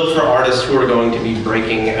look for artists who are going to be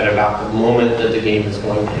breaking at about the moment that the game is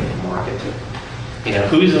going to hit the market.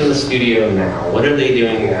 Who's in the studio now? What are they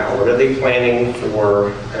doing now? What are they planning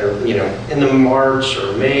for, in the March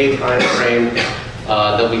or May timeframe?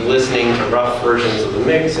 They'll be listening to rough versions of the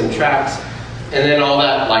mix and tracks, and then all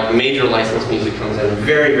that major licensed music comes in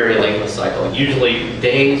very, very late in the cycle. Usually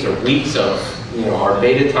days or weeks of our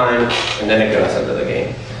beta time, and then it goes into the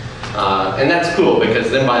game. And that's cool,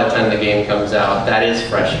 because then by the time the game comes out, that is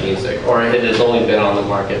fresh music, or it has only been on the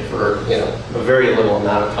market for a very little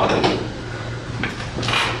amount of time.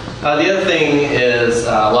 The other thing is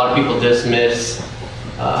a lot of people dismiss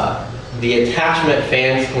the attachment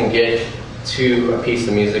fans can get to a piece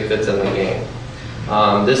of music that's in the game.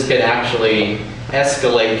 This can actually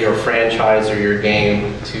escalate your franchise or your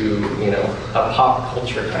game to a pop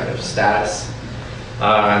culture kind of status.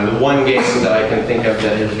 The one game that I can think of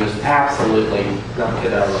that has just absolutely knocked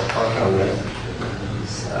it out of the park on this.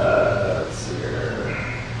 Let's see here.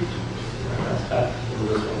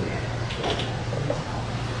 This one.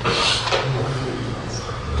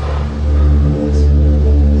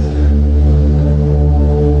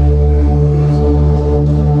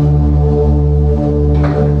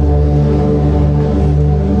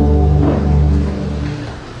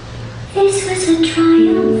 This was a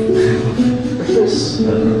triumph.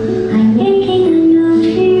 I'm making a note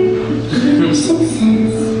here of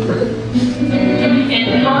success.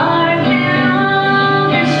 It's hard to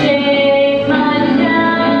overstate my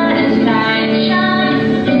satisfaction.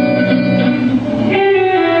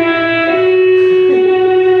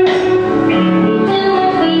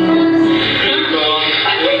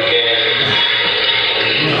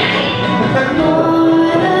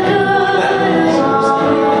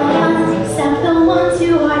 Except the ones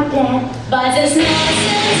who are dead. But it's not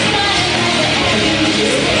satisfying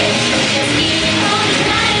just keep on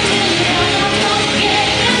trying till you don't forget.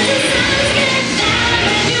 'Cause the sun's getting down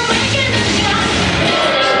and you're making a shot.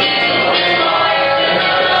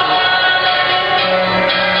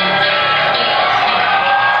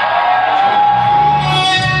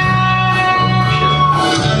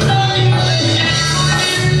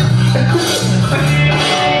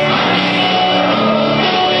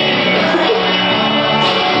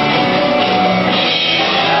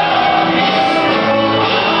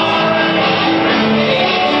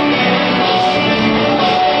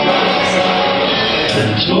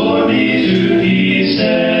 Tore me to pieces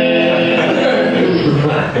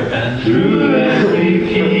and threw every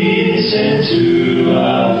piece into a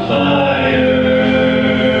fire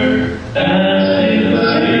as they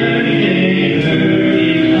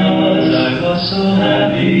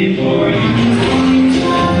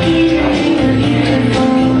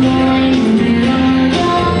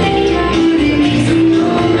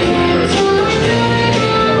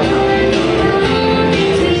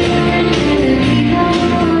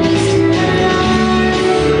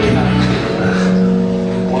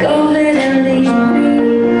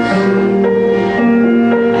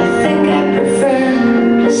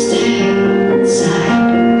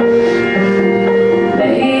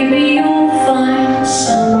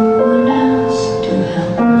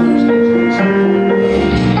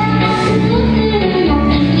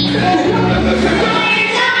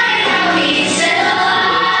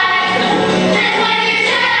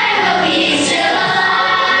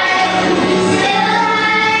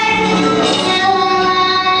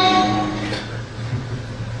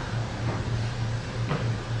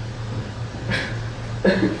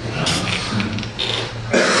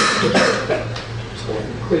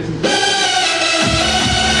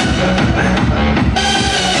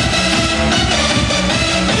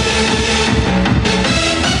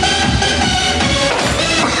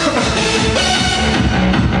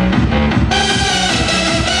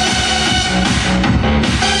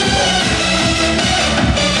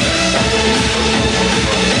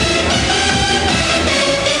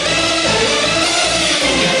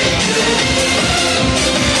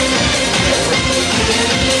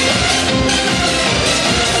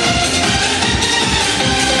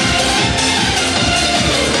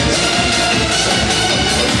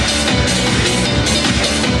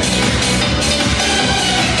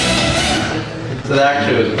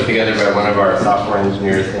it was put together by one of our software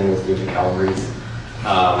engineers, his name is David Calabrese.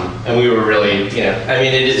 And we were really, I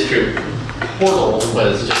mean, it is true. Portal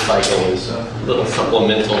was just like a little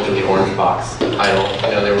supplemental to the Orange Box title.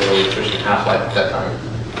 They were really pushing Half-Life at that time.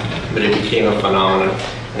 But it became a phenomenon,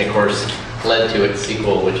 and of course, led to its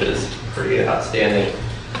sequel, which is pretty outstanding.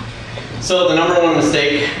 So the number one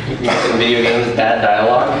mistake you can make in video games is bad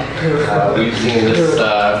dialogue. We've seen this,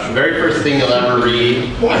 very first thing you'll ever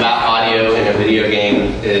read about audio in a video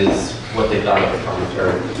game is what they thought of the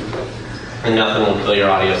commentary. And nothing will kill your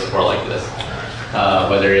audio score like this.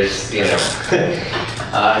 Whether it's, you have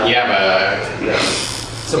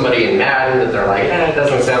somebody in Madden that they're like, it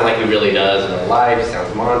doesn't sound like he really does in real life,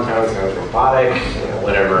 sounds monotone, sounds robotic,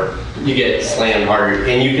 whatever. You get slammed harder,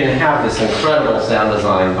 and you can have this incredible sound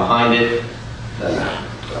design behind it.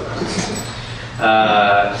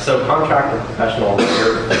 So contract with professional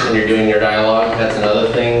when you're doing your dialogue, that's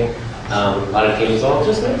another thing. A lot of teams,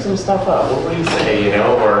 just make some stuff up. What do you say,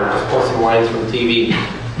 or just pull some lines from TV.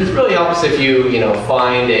 This really helps if you,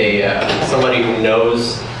 find somebody who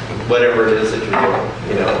knows whatever it is that you're doing.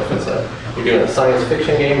 If you're doing a science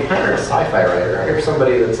fiction game, hire a sci-fi writer. Hire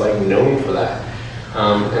somebody that's known for that.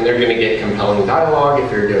 And they're going to get compelling dialogue.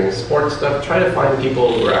 If you're doing sports stuff, try to find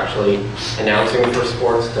people who are actually announcing for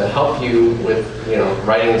sports to help you with,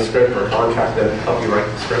 writing the script, or contract them to help you write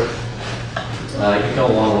the script. You can go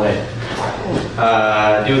a long way.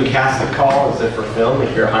 Doing casting call as if for film,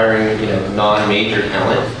 if you're hiring, non-major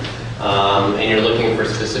talent, and you're looking for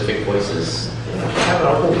specific voices, have an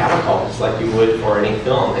open cattle call, just like you would for any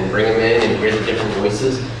film, and bring them in and hear the different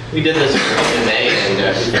voices. We did this in May, and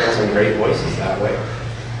we found some great voices that way.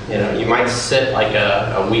 You might sit like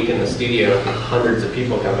a week in the studio with hundreds of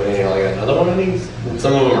people coming in, and you're like, another one of these? And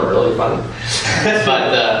some of them are really fun.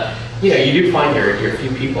 But, you do find your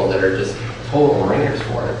few people that are just total ringers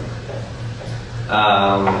for it.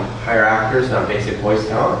 Hire actors, not basic voice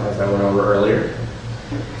talent, as I went over earlier.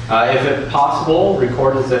 If it's possible,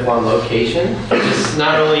 record as if on location. This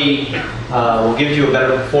not only will give you a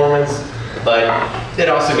better performance, but it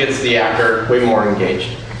also gets the actor way more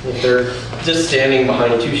engaged. If they're just standing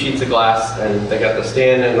behind 2 sheets of glass and they got the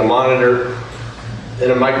stand and the monitor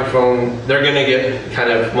and a microphone, they're going to get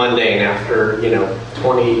kind of mundane after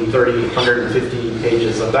 20, 30, 150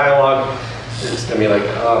 pages of dialogue. It's just going to be like,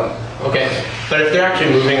 okay. But if they're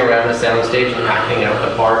actually moving around the soundstage and acting out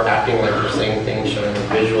the part, acting like they're saying things, showing the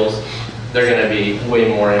visuals, they're going to be way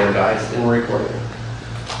more energized in recording.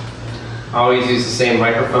 I always use the same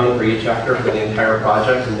microphone for each actor for the entire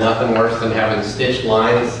project. Nothing worse than having stitched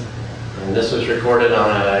lines. And this was recorded on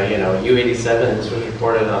a U87. This was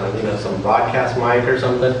recorded on some broadcast mic or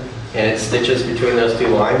something. And it stitches between those 2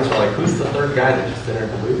 lines. We're like, who's the third guy that just entered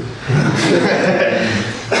the booth?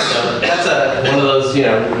 So that's one of those,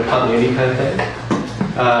 continuity kind of thing.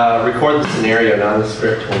 Record the scenario, not the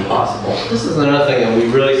script when possible. This is another thing that we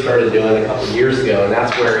really started doing a couple of years ago, and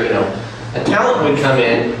that's where, a talent would come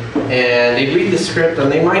in and they'd read the script and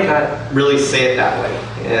they might not really say it that way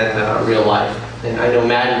in real life. And I know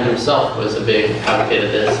Madden himself was a big advocate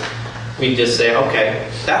of this. We'd just say, okay,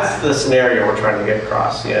 that's the scenario we're trying to get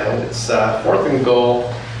across. It's 4th and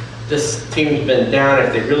goal. This team's been down.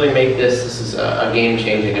 If they really make this is a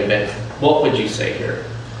game-changing event. What would you say here?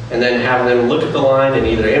 And then have them look at the line and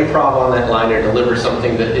either improv on that line or deliver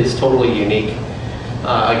something that is totally unique.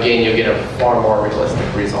 Again, you'll get a far more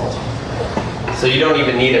realistic result. So you don't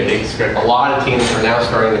even need a big script. A lot of teams are now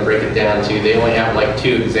starting to break it down to, they only have like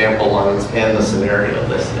 2 example lines and the scenario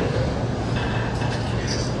listed.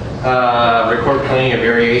 Record plenty of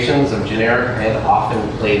variations of generic and often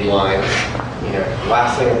played lines.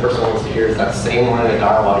 Last thing a person wants to hear is that same line of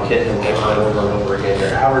dialogue hit and hit over and over again.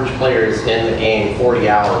 Your average player is in the game 40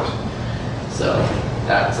 hours. So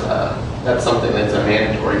that's something that's a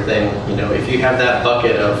mandatory thing. If you have that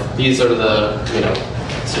bucket of, these are the,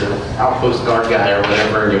 sort of outpost guard guy or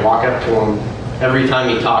whatever, and you walk up to him, every time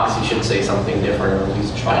he talks, you should say something different, or at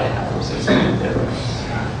least try to have him say something different.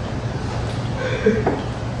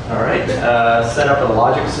 All right, set up a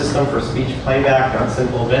logic system for speech playback on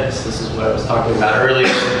simple bits. This is what I was talking about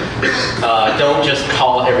earlier. Don't just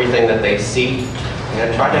call everything that they see.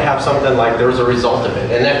 Try to have something like there's a result of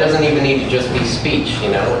it. And that doesn't even need to just be speech,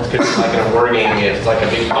 It could be like in a war game, if like a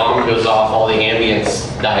big bomb goes off, all the ambience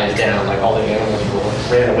dies down, like all the animals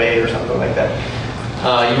ran away or something like that.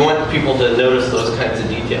 You want people to notice those kinds of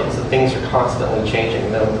details, that things are constantly changing.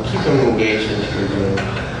 Keep them engaged in what you're doing.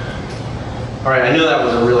 All right, I know that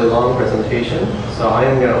was a really long presentation, so I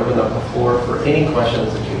am going to open up the floor for any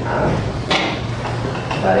questions that you have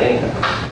about anything.